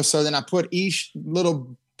 you know? So then I put each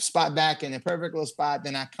little spot back in a perfect little spot.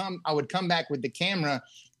 Then I would come back with the camera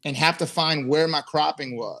and have to find where my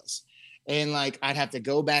cropping was. And like, I'd have to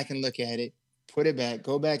go back and look at it, put it back,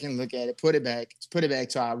 go back and look at it, put it back.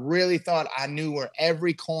 So I really thought I knew where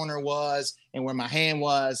every corner was and where my hand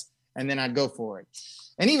was. And then I'd go for it.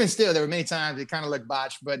 And even still, there were many times it kind of looked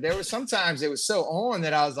botched, but there were sometimes it was so on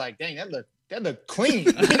that I was like, dang, that looked clean.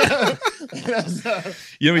 You know?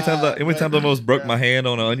 You know how many times I almost broke my hand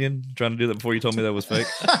on an onion trying to do that before you told me that was fake?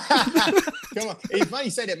 Come on. It's funny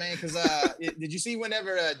you say that, man, because did you see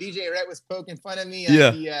whenever DJ Rhett was poking fun of me?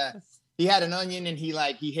 He had an onion and he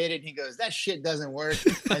hit it and he goes, that shit doesn't work.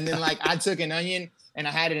 And then like I took an onion and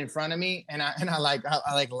I had it in front of me and I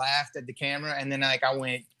laughed at the camera and then like I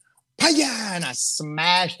went, Hi-ya! And I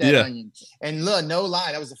smashed that onion. And look, no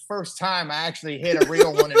lie, that was the first time I actually hit a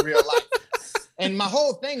real one in real life. And my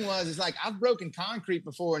whole thing is like, I've broken concrete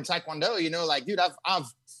before in Taekwondo, you know, like, dude, I've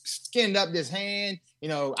skinned up this hand, you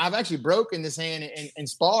know, I've actually broken this hand in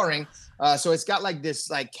sparring. So it's got like this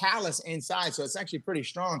like callus inside. So it's actually pretty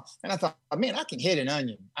strong. And I thought, man, I can hit an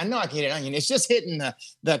onion. I know I can hit an onion. It's just hitting the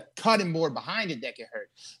cutting board behind it that can hurt,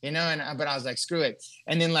 you know? But I was like, screw it.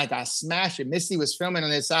 And then like I smashed it. Misty was filming on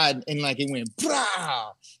this side and like it went,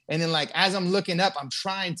 brah! And then like, as I'm looking up, I'm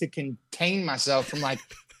trying to contain myself from like,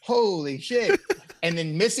 holy shit. And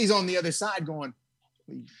then Missy's on the other side going,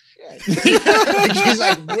 holy shit. She's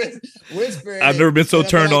like whispering. I've never been so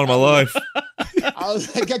turned on in my life. I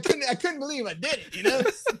was like, I couldn't believe I did it, you know?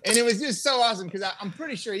 And it was just so awesome because I'm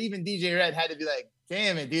pretty sure even DJ Red had to be like,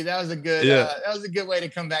 damn it, dude, that was a good way to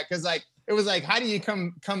come back. Because like it was like, how do you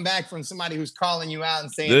come back from somebody who's calling you out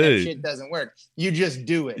and saying that shit doesn't work? You just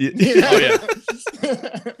do it. You know? Oh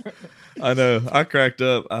yeah. I know. I cracked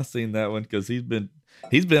up. I seen that one because he's been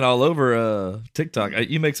all over TikTok.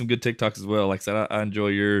 You make some good TikToks as well. Like I said, I enjoy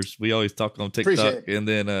yours. We always talk on TikTok, and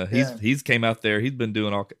then he's came out there. He's been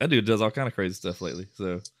doing that dude does all kind of crazy stuff lately.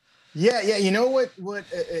 So yeah. You know what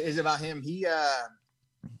is about him? He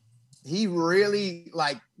really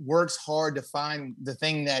like works hard to find the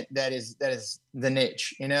thing that is the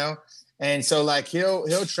niche, you know. And so like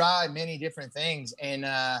he'll try many different things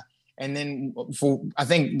and then I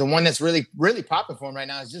think the one that's really, really popular for him right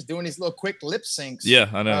now is just doing these little quick lip syncs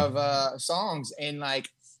of songs. And like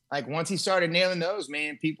once he started nailing those,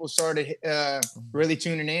 man, people started really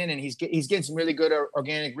tuning in and he's getting some really good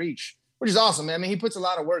organic reach, which is awesome, man. I mean, he puts a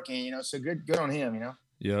lot of work in, you know, so good on him, you know?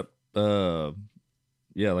 Yep.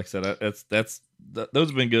 Yeah, like I said, those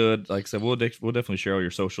have been good. Like I said, we'll definitely share all your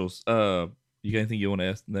socials. You got anything you want to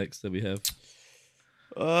ask next that we have?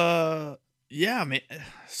 Yeah, man.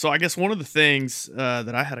 So I guess one of the things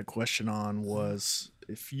that I had a question on was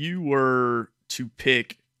if you were to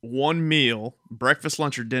pick one meal, breakfast,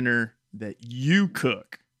 lunch, or dinner that you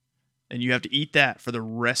cook, and you have to eat that for the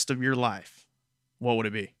rest of your life, what would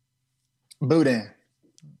it be? Boudin.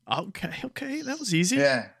 Okay, that was easy.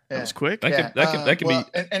 Yeah. That was quick. That could be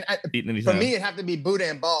eaten anytime. For me, it'd have to be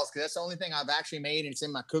boudin balls because that's the only thing I've actually made and it's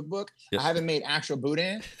in my cookbook. Yep. I haven't made actual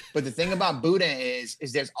boudin, but the thing about boudin is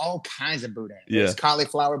there's all kinds of boudin. There's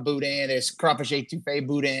cauliflower boudin, there's crawfish etouffee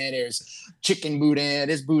boudin, there's chicken boudin,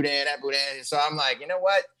 this boudin, that boudin. So I'm like, you know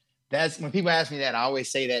what? That's when people ask me that, I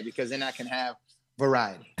always say that because then I can have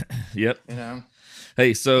variety. Yep. You know.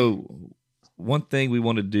 Hey, so one thing we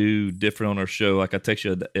want to do different on our show, like I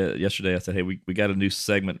texted you yesterday, I said, hey, we got a new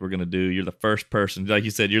segment we're going to do. You're the first person, like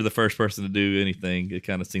you said, you're the first person to do anything. It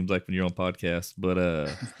kind of seems like when you're on podcasts, but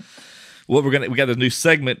we got a new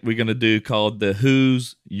segment we're going to do called the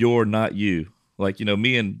Who's Your Not You. Like, you know,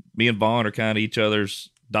 me and Vaughn are kind of each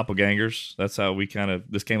other's doppelgangers. That's how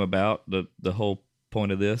this came about, the whole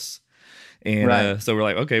point of this. And so we're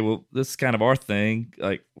like, okay, well, this is kind of our thing.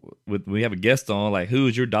 Like, we have a guest on, like, who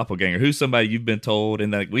is your doppelganger? Who's somebody you've been told?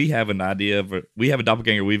 And like, we have an idea of, we have a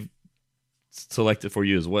doppelganger we've selected for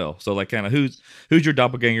you as well. So like kind of who's your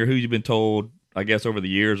doppelganger, who you've been told, I guess, over the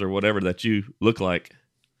years or whatever that you look like.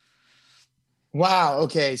 Wow.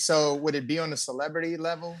 Okay. So would it be on the celebrity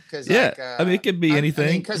level? Because Yeah, I mean, it could be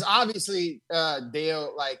anything. Because obviously,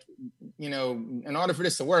 Dale, like, in order for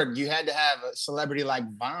this to work, you had to have a celebrity like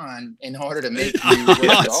Vaughn in order to make you what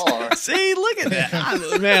you are. See, look at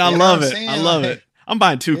that, man! I love it. I love it. I'm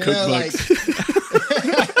buying 2 cookbooks.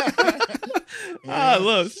 I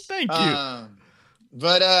love it. Thank you.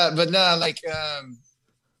 But no, like,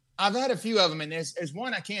 I've had a few of them, and there's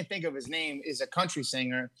one I can't think of his name. Is a country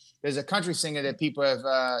singer. There's a country singer that people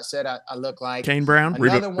have said I look like. Kane Brown,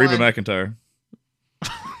 Reba McEntire.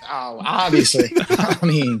 Oh, obviously. I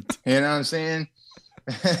mean, you know what I'm saying.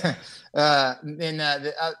 Then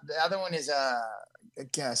the other one is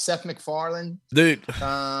Seth MacFarlane. Dude,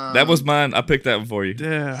 that was mine. I picked that one for you.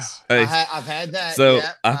 Yeah, hey, I've had that. So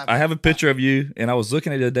yeah, I have a picture of you, and I was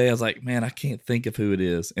looking at it the other day. I was like, man, I can't think of who it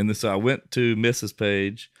is. And then, so I went to Mrs.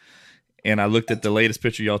 Page, and I looked at the latest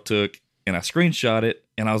picture y'all took, and I screenshot it,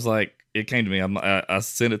 and I was like, it came to me. I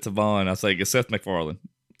sent it to Vaughn. I was like, it's Seth MacFarlane.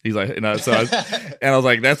 He's like, and I was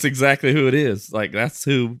like, that's exactly who it is. Like, that's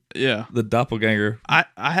who. Yeah, the doppelganger. I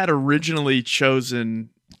had originally chosen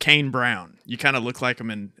Kane Brown. You kind of look like him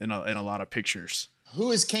in a lot of pictures.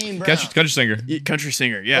 Who is Kane Brown? Country singer. Country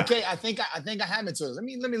singer. Yeah. Okay, I think I have it. So let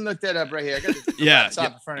me look that up right here. I got the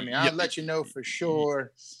laptop in front of me. I'll let you know for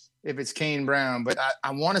sure if it's Kane Brown. But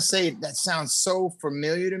I want to say that sounds so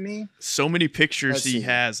familiar to me. So many pictures he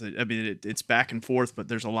has. I mean, it's back and forth, but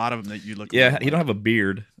there's a lot of them that you look. Yeah, he don't have a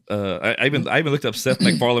beard. I even looked up Seth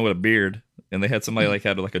MacFarlane with a beard, and they had somebody like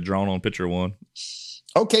had like a drawn on picture of one.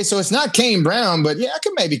 Okay, so it's not Kane Brown, but yeah, I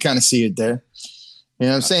can maybe kind of see it there. You know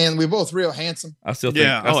what I'm saying? We're both real handsome. I still think,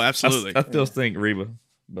 absolutely. I still think Reba,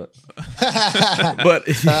 but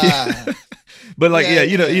but like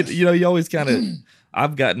you always kind of.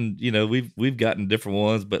 I've gotten we've gotten different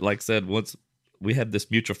ones, but like I said, once we had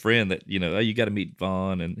this mutual friend that you got to meet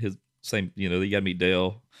Vaughn and his same you got to meet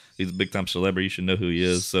Dale. He's a big time celebrity. You should know who he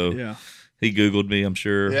is. So yeah. He Googled me, I'm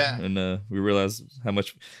sure. Yeah. And we realized how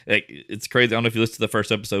much it's crazy. I don't know if you listened to the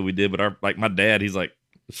first episode we did, but my dad, he's like,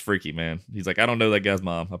 it's freaky, man. He's like, I don't know that guy's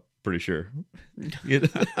mom. I'm pretty sure.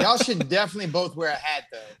 Y'all should definitely both wear a hat,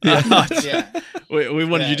 though. Yeah. We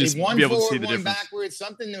wanted you to be able to see the difference. One backwards,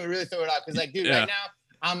 something to really throw it out. Because, like, dude, right now,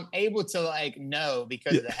 I'm able to, like, know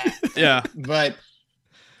because of the hat. Yeah. But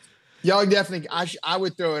y'all definitely, I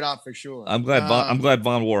would throw it off for sure. I'm glad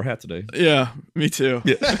Vaughn wore a hat today. Yeah, me too.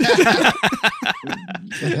 Yeah.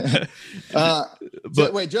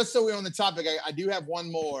 Wait, just so we're on the topic, I do have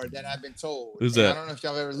one more that I've been told. Who's that? I don't know if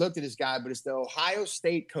y'all ever looked at this guy, but it's the Ohio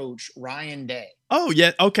State coach, Ryan Day. Oh,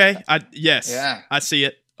 yeah. Okay. Yes. Yeah. I see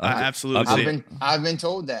it. I absolutely see it. I've been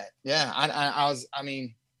told that. Yeah.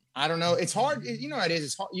 I don't know. It's hard. You know how it is.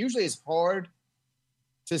 It's hard. Usually it's hard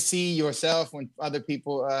to see yourself when other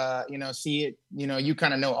people, see it. You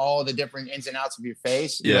kind of know all the different ins and outs of your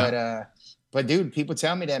face. Yeah. But dude, people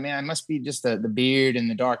tell me that, man, it must be just the beard and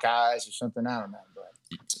the dark eyes or something. I don't know. But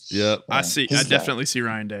yeah, I definitely see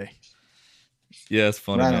Ryan Day. Yeah, it's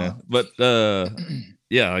funny, man. But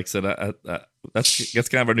yeah, like I said, I that's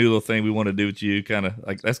kind of our new little thing we want to do with you. Kind of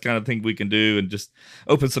like that's kind of thing we can do and just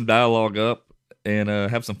open some dialogue up and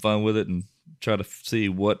have some fun with it and try to see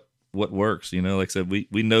what works. Like I said, we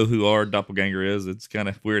know who our doppelganger is. It's kind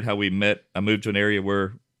of weird how we met. I moved to an area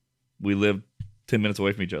where we lived 10 minutes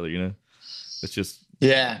away from each other. It's just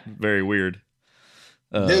very weird.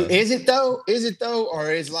 Dude, is it though?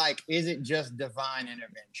 Or is it just divine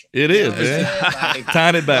intervention? It is, man. Like,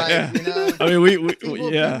 tying it back. I mean, we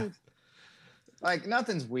like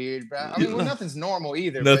nothing's weird, bro. I mean, nothing's normal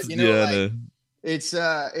either. But it's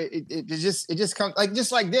it just comes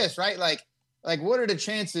just like this, right? Like what are the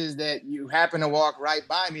chances that you happen to walk right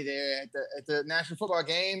by me there at the national football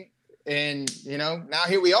game, and now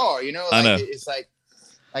here we are. I know. It's like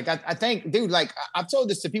I think, dude, like I've told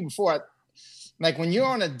this to people before. Like when you're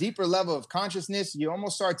on a deeper level of consciousness, you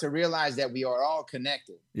almost start to realize that we are all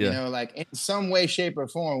connected. Yeah. Like in some way, shape, or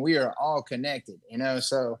form, we are all connected.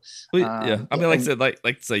 So yeah. I mean, like I said, like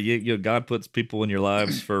I say, God puts people in your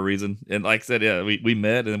lives for a reason. And like I said, yeah, we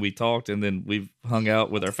met and we talked, and then we've hung out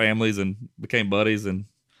with our families and became buddies and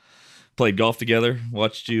played golf together.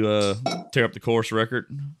 Watched you tear up the course record.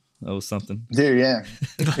 That was something, dude. Yeah.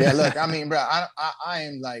 Look, I mean, bro, I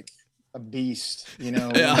am like a beast. When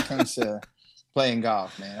it comes to playing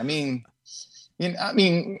golf, man. I mean, I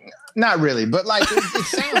mean, not really, but like it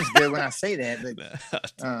sounds good when I say that. But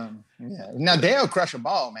yeah. Now Dale crush a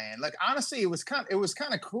ball, man. Like honestly, it was kind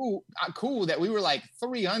of cool that we were like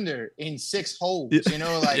 3 under in 6 holes. You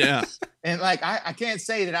know, like and like I can't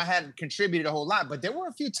say that I had contributed a whole lot, but there were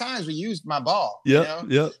a few times we used my ball. Yep. You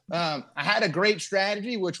know? I had a great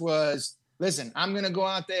strategy, which was, listen, I'm gonna go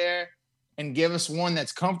out there and give us one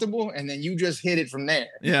that's comfortable, and then you just hit it from there.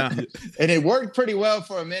 Yeah. And it worked pretty well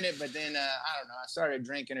for a minute, but then I don't know, I started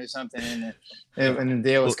drinking or something, and then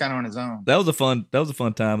Dale was kind of on his own. That was a fun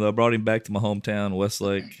time though. I brought him back to my hometown,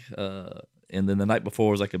 Westlake, and then the night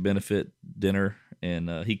before was like a benefit dinner,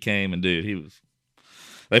 and he came, and dude, he was.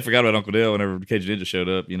 They forgot about Uncle Dale whenever Cajun Ninja showed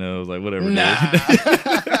up. You know, it was like whatever. Nah.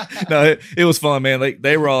 No, it was fun, man. Like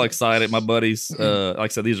they were all excited. My buddies, like I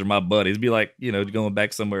said, these are my buddies. It'd be like, you know, going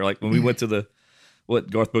back somewhere. Like when we went to the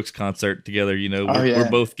Garth Brooks concert together. You know, we're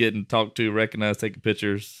both getting talked to, recognized, taking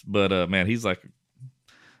pictures. But man, he's like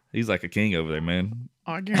a king over there, man.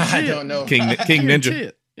 I don't know, King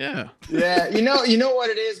Ninja. Yeah. Yeah. You know what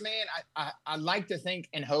it is, man. I like to think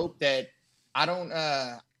and hope that I don't.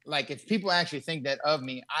 Like if people actually think that of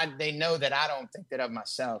me, they know that I don't think that of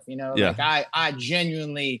myself, you know. Like I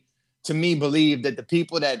genuinely, to me, believe that the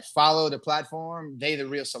people that follow the platform, they the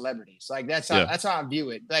real celebrities. Like that's how I view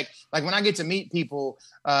it. Like when I get to meet people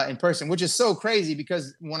in person, which is so crazy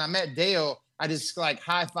because when I met Dale, I just like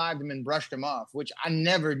high-fived him and brushed him off, which I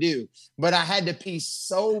never do. But I had to pee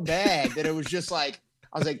so bad that it was just like,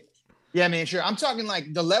 I was like, yeah, man, sure. I'm talking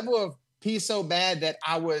like the level of pee so bad that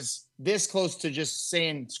I was this close to just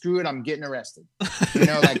saying, screw it, I'm getting arrested. You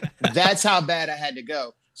know, like that's how bad I had to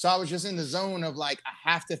go. So I was just in the zone of like, I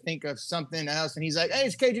have to think of something else. And he's like, hey,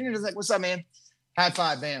 it's Cajun. He's like, what's up, man? High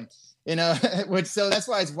five, bam. You know, so that's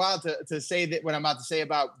why it's wild to say that what I'm about to say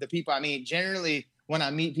about the people I meet. Generally, when I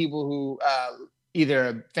meet people who either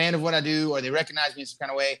a fan of what I do or they recognize me in some kind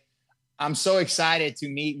of way, I'm so excited to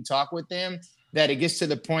meet and talk with them that it gets to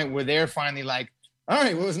the point where they're finally like, all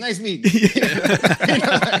right, well, it was nice meeting you.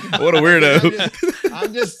 What a weirdo.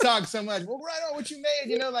 I'm just talking so much. Well, right on what you made,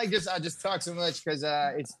 you know, like I just talk so much because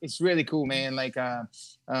it's really cool, man. Like I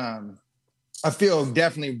feel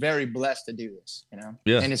definitely very blessed to do this, you know.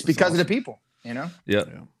 Yeah, and it's because of the people, you know. Yeah.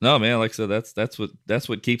 No, man. Like I said, that's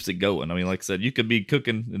what keeps it going. I mean, like I said, you could be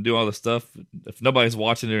cooking and do all this stuff. If nobody's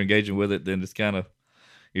watching or engaging with it, then it's kind of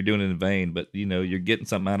you're doing it in vain. But you know, you're getting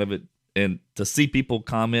something out of it, and to see people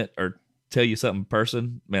comment or tell you something in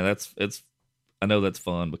person, man, I know that's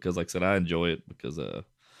fun because like I said, I enjoy it because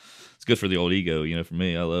it's good for the old ego, you know. For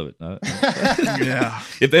me, I love it. Yeah.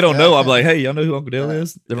 If they don't know, I'm like, hey, y'all know who Uncle Dale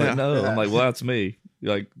is? They're like, no. I'm like, well, that's me.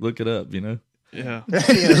 You're like, look it up, you know. Yeah. Look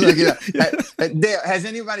it up. Dale, has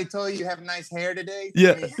anybody told you you have nice hair today?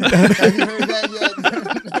 Yeah. Have you heard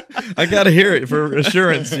that yet? I gotta hear it for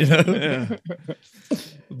assurance, you know. Yeah.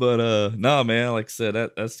 But no, man, like I said,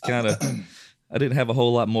 that's kind of. I didn't have a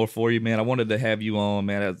whole lot more for you, man. I wanted to have you on,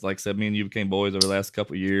 man. As like I said, me and you became boys over the last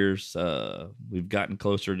couple of years. We've gotten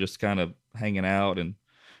closer, just kind of hanging out and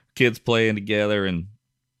kids playing together and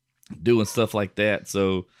doing stuff like that.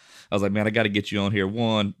 So I was like, man, I got to get you on here.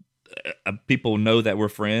 One, people know that we're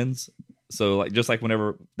friends. So like, just like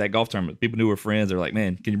whenever that golf tournament, people knew we're friends. They're like,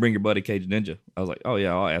 man, can you bring your buddy Cajun Ninja? I was like, oh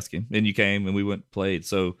yeah, I'll ask him. And you came and we went and played.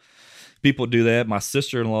 So people do that. My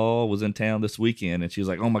sister-in-law was in town this weekend, and she was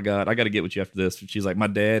like, oh, my God, I got to get with you after this. She's like, my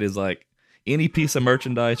dad is like, any piece of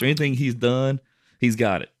merchandise or anything he's done, he's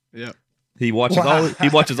got it. Yeah. He watches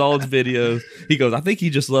all his videos. He goes, I think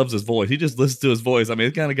he just loves his voice. He just listens to his voice. I mean,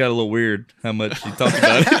 it kind of got a little weird how much he talks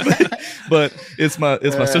about it. But it's my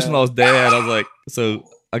sister-in-law's dad. I was like, so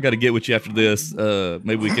I got to get with you after this.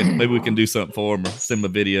 Maybe we can do something for him or send him a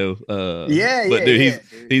video. But dude,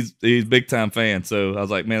 he's a big time fan. So I was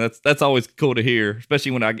like, man, that's always cool to hear,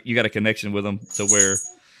 especially when you got a connection with him to where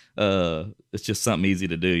it's just something easy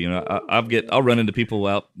to do. You know, I'll run into people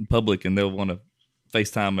out in public and they'll want to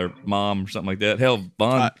FaceTime their mom or something like that. Hell,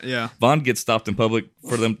 Vaughn gets stopped in public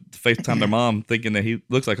for them to FaceTime their mom, thinking that he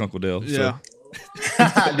looks like Uncle Dale. Yeah. So.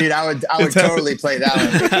 Dude, I would totally play that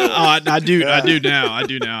one. I do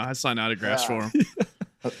now. I sign autographs for him.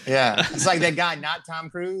 Yeah, it's like that guy, not Tom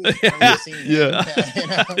Cruise. Yeah. You know?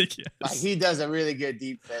 Yes. Like he does a really good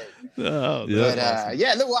deep fake. Oh, but awesome.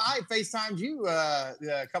 Look, well, I FaceTimed you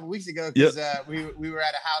a couple weeks ago because we were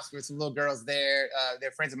at a house with some little girls there.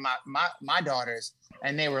 They're friends of my daughters,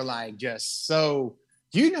 and they were like, just so,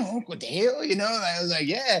 do you know Uncle Dale? You know, I was like,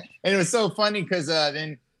 yeah, and it was so funny because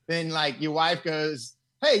then like your wife goes,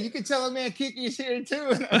 hey, you can tell him, man, Kiki's here too.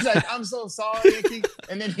 And I was like, I'm so sorry, Kiki.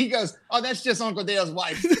 And then he goes, oh, that's just Uncle Dale's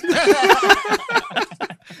wife.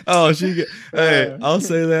 I Oh, hey, I'll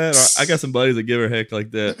say that. Or I got some buddies that give her heck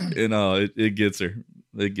like that, and it gets her.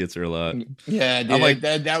 It gets her a lot. Yeah, dude. I'm like,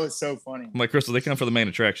 that was so funny. I'm like, Crystal, they come for the main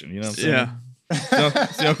attraction. You know what I'm saying? Yeah.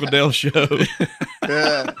 It's the Uncle Dale show.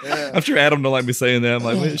 Yeah. I'm sure Adam don't like me saying that. I'm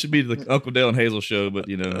like, well, it should be the Uncle Dale and Hazel show, but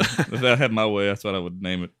if I had my way, that's what I would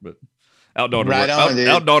name it. But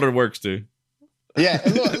outdaughter works too. Yeah,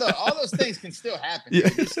 and look, all those things can still happen. Yeah.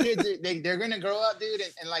 These kids, they're gonna grow up, dude,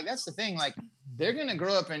 and like that's the thing. Like they're gonna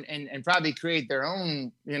grow up and probably create their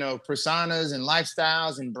own, personas and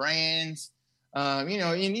lifestyles and brands.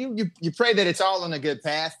 You pray that it's all on a good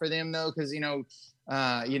path for them, though, because you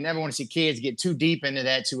never want to see kids get too deep into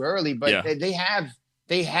that too early. But they have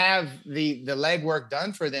the legwork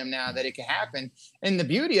done for them now that it can happen. And the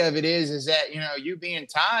beauty of it is that you being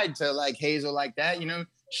tied to like Hazel like that,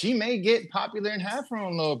 she may get popular and have her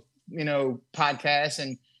own little podcast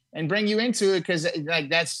and bring you into it, because like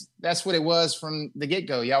that's what it was from the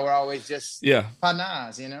get-go. Y'all were always just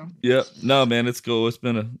partners, Yeah, no, man, it's cool. It's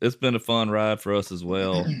been a fun ride for us as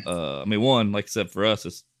well. I mean, one, like I said, for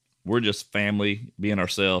us, we're just family being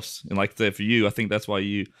ourselves, and like I said, for you, I think that's why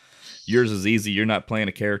yours is easy. You're not playing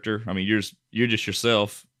a character. I mean, you're just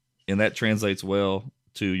yourself, and that translates well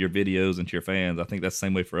to your videos and to your fans. I think that's the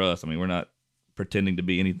same way for us. I mean, we're not pretending to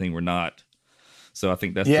be anything we're not. So I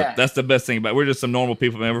think that's the best thing about it. We're just some normal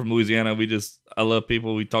people, man. We're from Louisiana. I love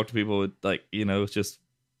people. We talk to people. Like, it's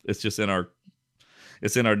just in our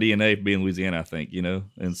DNA being Louisiana, I think,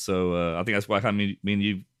 And so I think that's why me and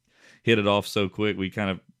you hit it off so quick. We kind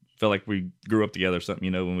of felt like we grew up together or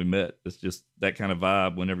something, when we met. It's just that kind of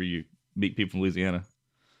vibe whenever you meet people from Louisiana.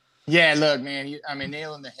 Yeah, look, man,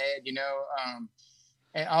 nail on the head,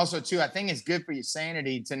 and also too, I think it's good for your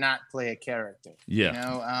sanity to not play a character.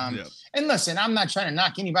 Yeah. And listen, I'm not trying to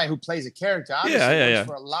knock anybody who plays a character. Obviously,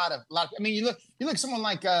 for a lot of. I mean, you look someone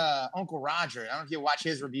like Uncle Roger. I don't know if you watch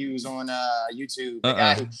his reviews on YouTube. The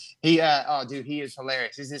guy who he is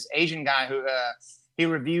hilarious. He's this Asian guy who he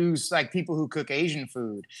reviews like people who cook Asian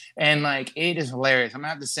food, and like it is hilarious. I'm gonna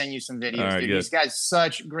have to send you some videos. Right, He's got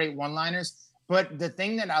such great one-liners. But the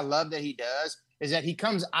thing that I love that he does is that he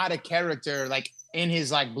comes out of character, like in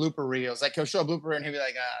his like blooper reels. Like he'll show a blooper reel and he'll be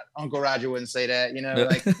like, Uncle Roger wouldn't say that, in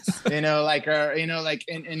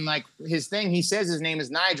like his thing, he says his name is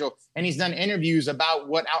Nigel, and he's done interviews about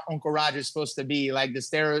what Uncle Roger's supposed to be, like the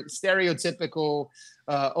stereotypical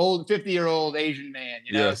old 50-year-old Asian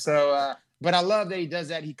man, So, but I love that he does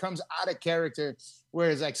that. He comes out of character,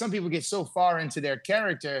 whereas like some people get so far into their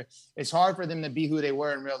character, it's hard for them to be who they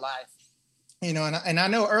were in real life. And I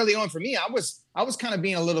know early on for me, I was kind of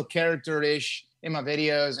being a little character-ish in my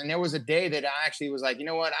videos. And there was a day that I actually was like, you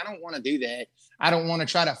know what? I don't want to do that. I don't want to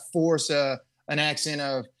try to force an accent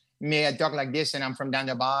of me. I talk like this and I'm from down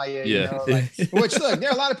the bayou, which look,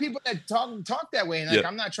 there are a lot of people that talk that way. And like,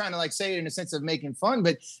 I'm not trying to like say it in the sense of making fun,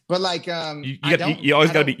 but like, you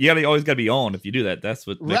always gotta be on if you do that. That's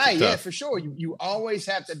what makes it tough. Yeah, for sure. You always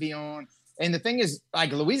have to be on. And the thing is,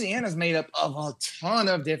 like, Louisiana's made up of a ton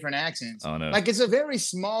of different accents. Oh, no. Like, it's a very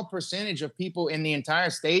small percentage of people in the entire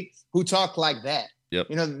state who talk like that. Yep.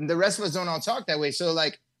 The rest of us don't all talk that way. So,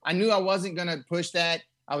 like, I knew I wasn't going to push that.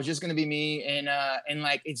 I was just going to be me. And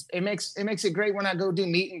like, it makes it great when I go do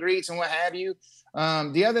meet and greets and what have you.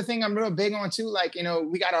 The other thing I'm real big on, too, like,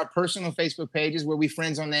 we got our personal Facebook pages where we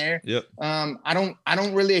friends on there. Yep. I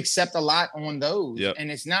don't really accept a lot on those. Yep. And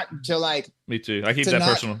it's not to, like. Me too. I keep that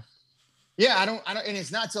personal. Yeah, I don't, and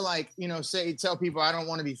it's not to like, tell people I don't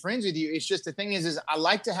want to be friends with you. It's just the thing is I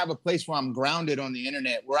like to have a place where I'm grounded on the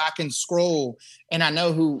internet, where I can scroll and I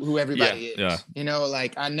know who everybody is. Yeah.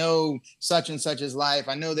 Like I know such and such's life.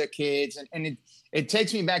 I know their kids, and it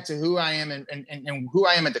takes me back to who I am and who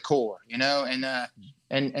I am at the core.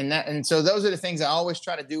 And so those are the things I always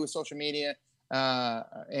try to do with social media,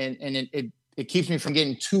 and it keeps me from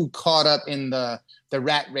getting too caught up in the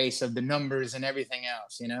rat race of the numbers and everything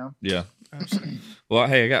else, Yeah. Absolutely. Well,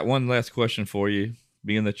 hey, I got one last question for you.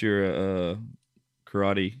 Being that you're a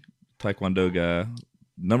karate taekwondo guy,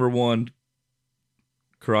 number one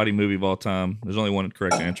karate movie of all time. There's only one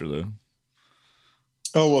correct answer, though.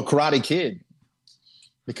 Oh, well, Karate Kid.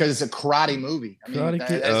 Because it's a karate movie. I mean, that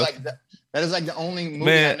is like the only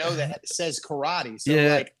movie I know that says karate. So,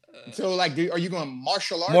 yeah. Are you going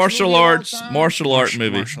martial arts? Martial art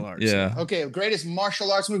movie. Yeah. Okay. Greatest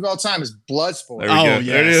martial arts movie of all time is Bloodsport. Yes.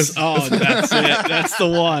 There it is. Oh, that's it. That's the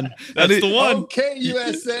one. That's the one. Okay,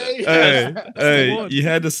 USA. Hey, you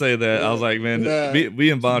had to say that. I was like, man,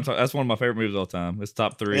 we and Bond. That's one of my favorite movies of all time. It's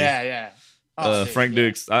top 3. Yeah. Frank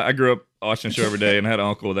Dukes. I grew up watching the show every day, and I had an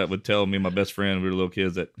uncle that would tell me and my best friend, we were little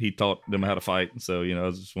kids, that he taught them how to fight. And so, it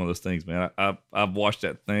was just one of those things, man. I've watched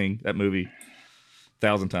that movie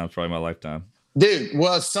 1,000 times probably in my lifetime. Dude,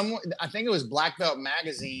 well, I think it was Black Belt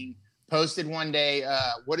Magazine posted one day,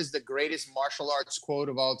 what is the greatest martial arts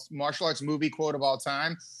movie quote of all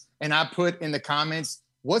time? And I put in the comments,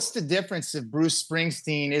 what's the difference if Bruce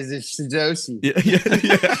Springsteen is a Shidoshi? Yeah.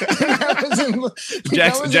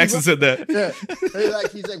 Jackson said that. Yeah.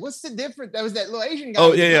 He's like, what's the difference? That was that little Asian guy.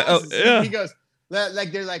 Oh, yeah. Oh, yeah. He goes,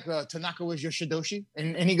 like they're like, Tanaka was your Shidoshi?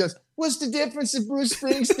 And he goes, what's the difference if Bruce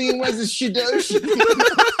Springsteen was a Shidoshi?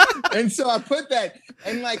 And so I put that,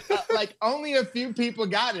 and like only a few people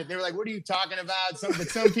got it. They were like, what are you talking about? But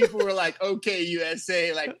some people were like, okay,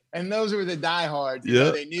 USA. And those were the diehards. You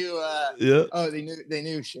know, they knew, they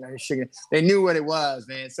knew what it was,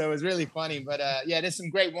 man. So it was really funny. But there's some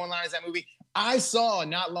great one-liners in that movie. I saw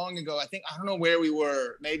not long ago, I don't know where we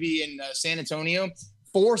were, maybe in San Antonio.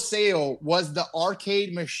 For sale was the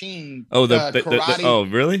arcade machine. Oh,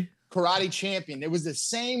 karate. Really? Karate champion. It was the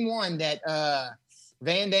same one that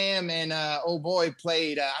Van Damme and old boy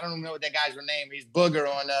played. I don't know what that guy's name. He's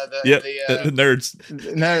Booger on the Nerds.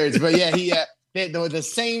 Nerds. But yeah, he the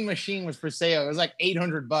same machine was for sale. It was like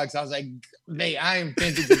 $800. I was like, hey, I am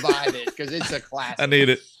tempted to buy this because it's a classic. I need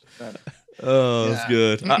it. That's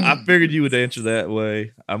good. I figured you would answer that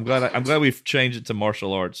way. I'm glad we've changed it to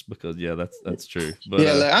martial arts because that's true. But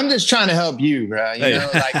look, I'm just trying to help you, bro. You know,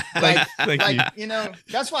 thank you. You know,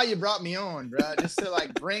 that's why you brought me on, bro, just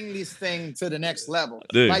to bring this thing to the next level.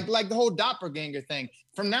 Dude. Like the whole doppelganger thing.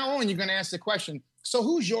 From now on, you're gonna ask the question. So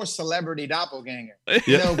who's your celebrity doppelganger?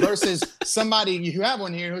 You know, versus somebody you have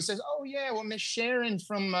one here who says, "Oh yeah, well Miss Sharon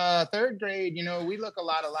from 3rd grade, you know, we look a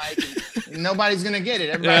lot alike." And nobody's gonna get it.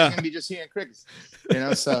 Everybody's gonna be just hearing crickets. You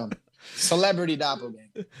know, so celebrity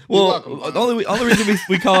doppelganger. Well, the only reason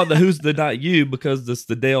we call it the "Who's the Not You" because it's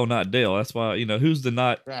the Dale, not Dale. That's why who's the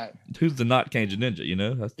not Cajun Ninja. You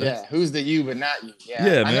know, who's the you but not you.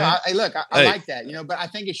 Yeah, man. I know. I like that. You know, but I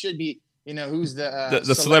think it should be. You know, who's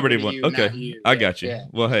the celebrity one? You, okay, you. I got you. Yeah.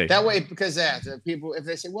 Well, hey, that way because the people, if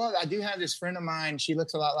they say, "Well, I do have this friend of mine, she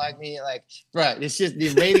looks a lot like me," right? It's just the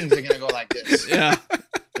ratings are gonna go like this. Yeah,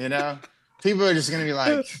 you know, people are just gonna be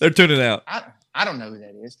like, they're tuning out. I don't know who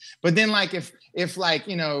that is. But then, if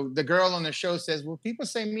the girl on the show says, "Well, people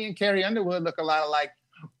say me and Carrie Underwood look a lot alike."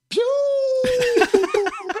 Pew!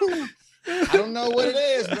 I don't know what it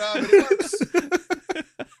is, bro, but it works.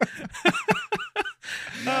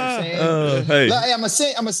 You know what I'm saying? Hey. Look, I'm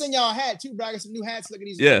gonna send y'all a hat too, bro. I got some new hats. Look at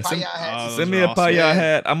these paya hats. Send me a paya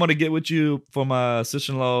hat. I'm gonna get with you for my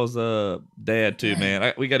sister-in-law's dad too,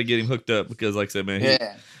 man. We got to get him hooked up because, like I said, man,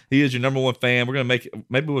 he is your number one fan. We're gonna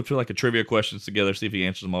maybe we'll put a trivia questions together, see if he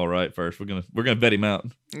answers them all right first. We're gonna vet him out.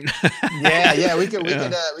 We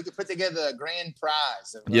could put together a grand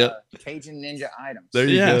prize of Cajun Ninja items. There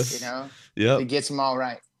you go. You know, it gets them all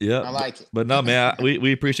right. Yeah, I like it. But no, man,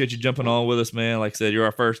 we appreciate you jumping on with us, man. Like I said, you're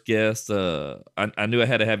our first guest. I knew I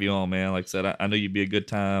had to have you on, man. Like I said, I knew you'd be a good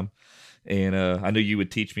time, and I knew you would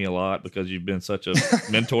teach me a lot because you've been such a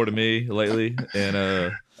mentor to me lately. And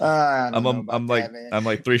I'm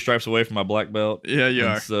like 3 stripes away from my black belt. Yeah, you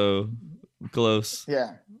are. So close.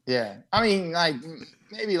 Yeah. I mean,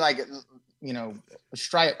 maybe a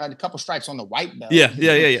couple stripes on the white belt. Yeah.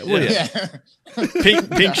 Well, yeah.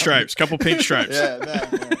 Pink stripes, couple pink stripes.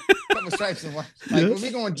 Couple stripes in one. Are we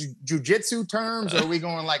going jujitsu terms or are we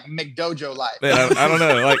going McDojo life? Man, I don't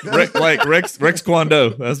know. Like Rex Kwon.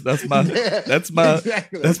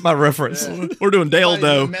 That's my reference. Yeah. We're doing Dale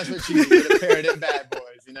though. Mess with you with a pair of them bad boys.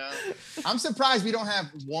 You know, I'm surprised we don't have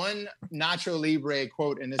one Nacho Libre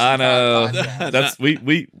quote in this. I know. That's we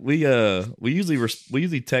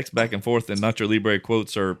usually text back and forth, and Nacho Libre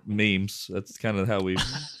quotes are memes. That's kind of how we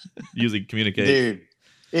usually communicate. Dude,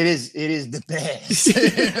 it is the best.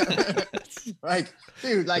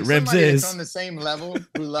 Somebody that's on the same level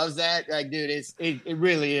who loves that, it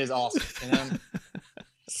really is awesome. You know.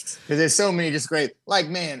 Because there's so many just great,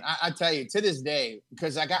 man, I tell you, to this day,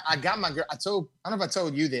 because I got my girl, I don't know if I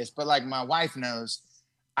told you this, but my wife knows,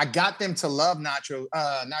 I got them to love Nacho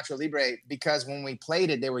Libre because when we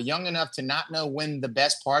played it, they were young enough to not know when the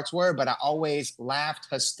best parts were, but I always laughed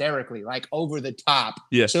hysterically, over the top.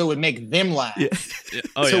 Yeah. So it would make them laugh. Yeah.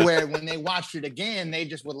 Where when they watched it again, they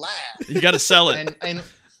just would laugh. You got to sell it.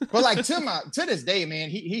 But to this day, man,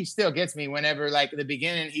 he still gets me whenever at the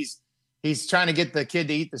beginning, he's trying to get the kid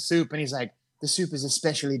to eat the soup, and he's like, "The soup is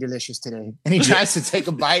especially delicious today." And he tries to take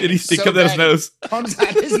a bite. And he comes out his nose. Comes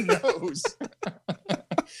out his nose.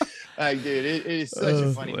 Dude, it is such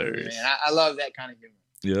a funny movie, man. I love that kind of humor.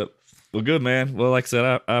 Yep. Well, good, man. Well, like I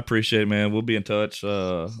said, I appreciate it, man. We'll be in touch.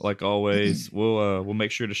 Like always, we'll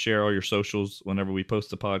make sure to share all your socials whenever we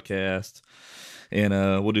post the podcast. and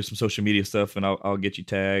we'll do some social media stuff, and I'll get you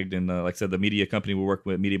tagged. And like I said, the media company we're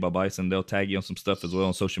working with, Media by Bison, they'll tag you on some stuff as well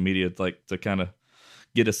on social media, to kind of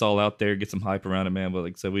get us all out there, get some hype around it, man. But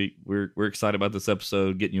like I said, we're excited about this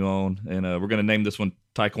episode, getting you on, and we're gonna name this one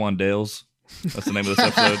TaeKwonDales. That's the name of this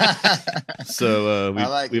episode. So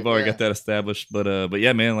we've already got that established. But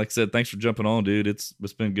yeah, man, like I said, thanks for jumping on, dude. It's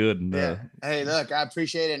been good. And hey, look, I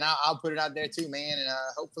appreciate it, and I'll put it out there too, man. And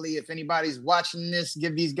hopefully, if anybody's watching this,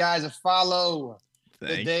 give these guys a follow.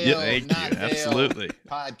 Thank you. Absolutely.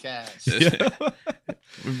 Podcast.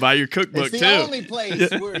 We buy your cookbook it's the too. only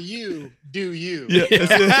place where you do you. Yeah.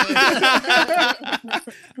 I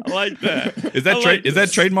like that. Is that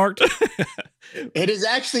trademarked? It is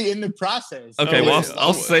actually in the process. Okay, well,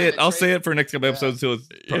 I'll say it. I'll say it for next couple episodes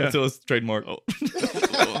until it's trademarked.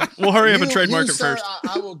 We'll hurry up and trademark it first.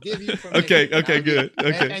 I will give you permission. Okay, good.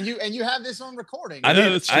 Okay, and you have this on recording. I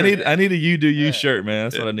need a you do you shirt, man.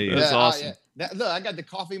 That's what I need. That's awesome. Look, I got the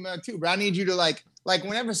coffee mug too, but I need you to like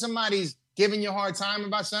whenever somebody's giving you a hard time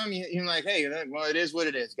about something, you're like, hey, well, it is what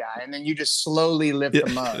it is, guy, and then you just slowly lift the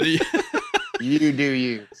mug. You do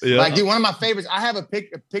you. Yeah. Like, dude, one of my favorites, I have a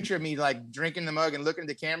picture of me like drinking the mug and looking at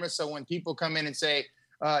the camera. So when people come in and say,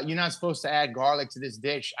 you're not supposed to add garlic to this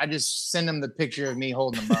dish, I just send them the picture of me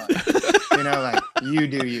holding the mug. Like, you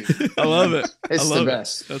do you. I love it. It's the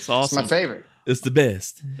best. That's awesome. It's my favorite. It's the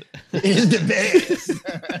best. It is the best.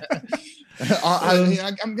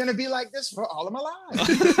 I'm going to be like this for all of my life.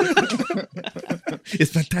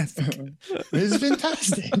 It's fantastic. It's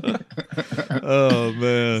fantastic. Oh,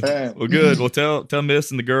 man. Well, good. Well, tell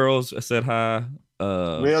Miss and the girls I said hi.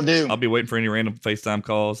 Will do. I'll be waiting for any random FaceTime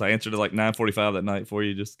calls. I answered at like 9:45 that night for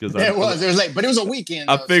you just because it was late, but it was a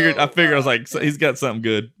weekend. I figured I was like, he's got something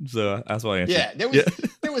good, so that's why I answered. Yeah,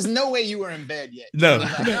 there was no way you were in bed yet. No,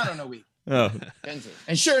 not on a week. Oh,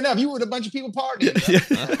 and sure enough, you were with a bunch of people partying. Yeah.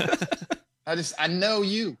 I know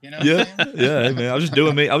you. Yeah, hey, man. I was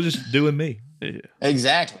just doing me. Yeah.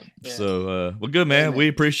 Exactly. Yeah. So, well, good, man. We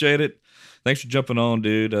appreciate it. Thanks for jumping on,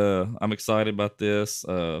 dude. I'm excited about this.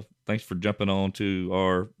 Thanks for jumping on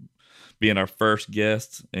to being our first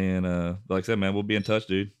guest. And like I said, man, we'll be in touch,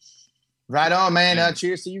 dude. Right on, man.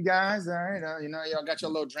 Cheers to you guys. All right. Y'all got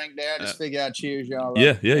your little drink there. Just figure out cheers, y'all.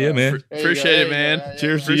 Yeah, man. Appreciate it, man.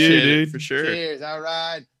 Cheers to you, dude. For sure. Cheers. All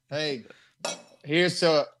right. Hey, here's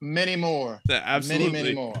to many more. Absolutely.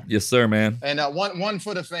 Many more. Yes, sir, man. And one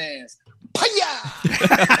for the fans. All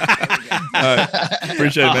right.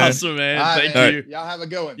 Appreciate it, man. Awesome, man. Right, Thank man. you. Y'all have a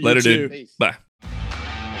good one. Later, dude. Peace. Bye.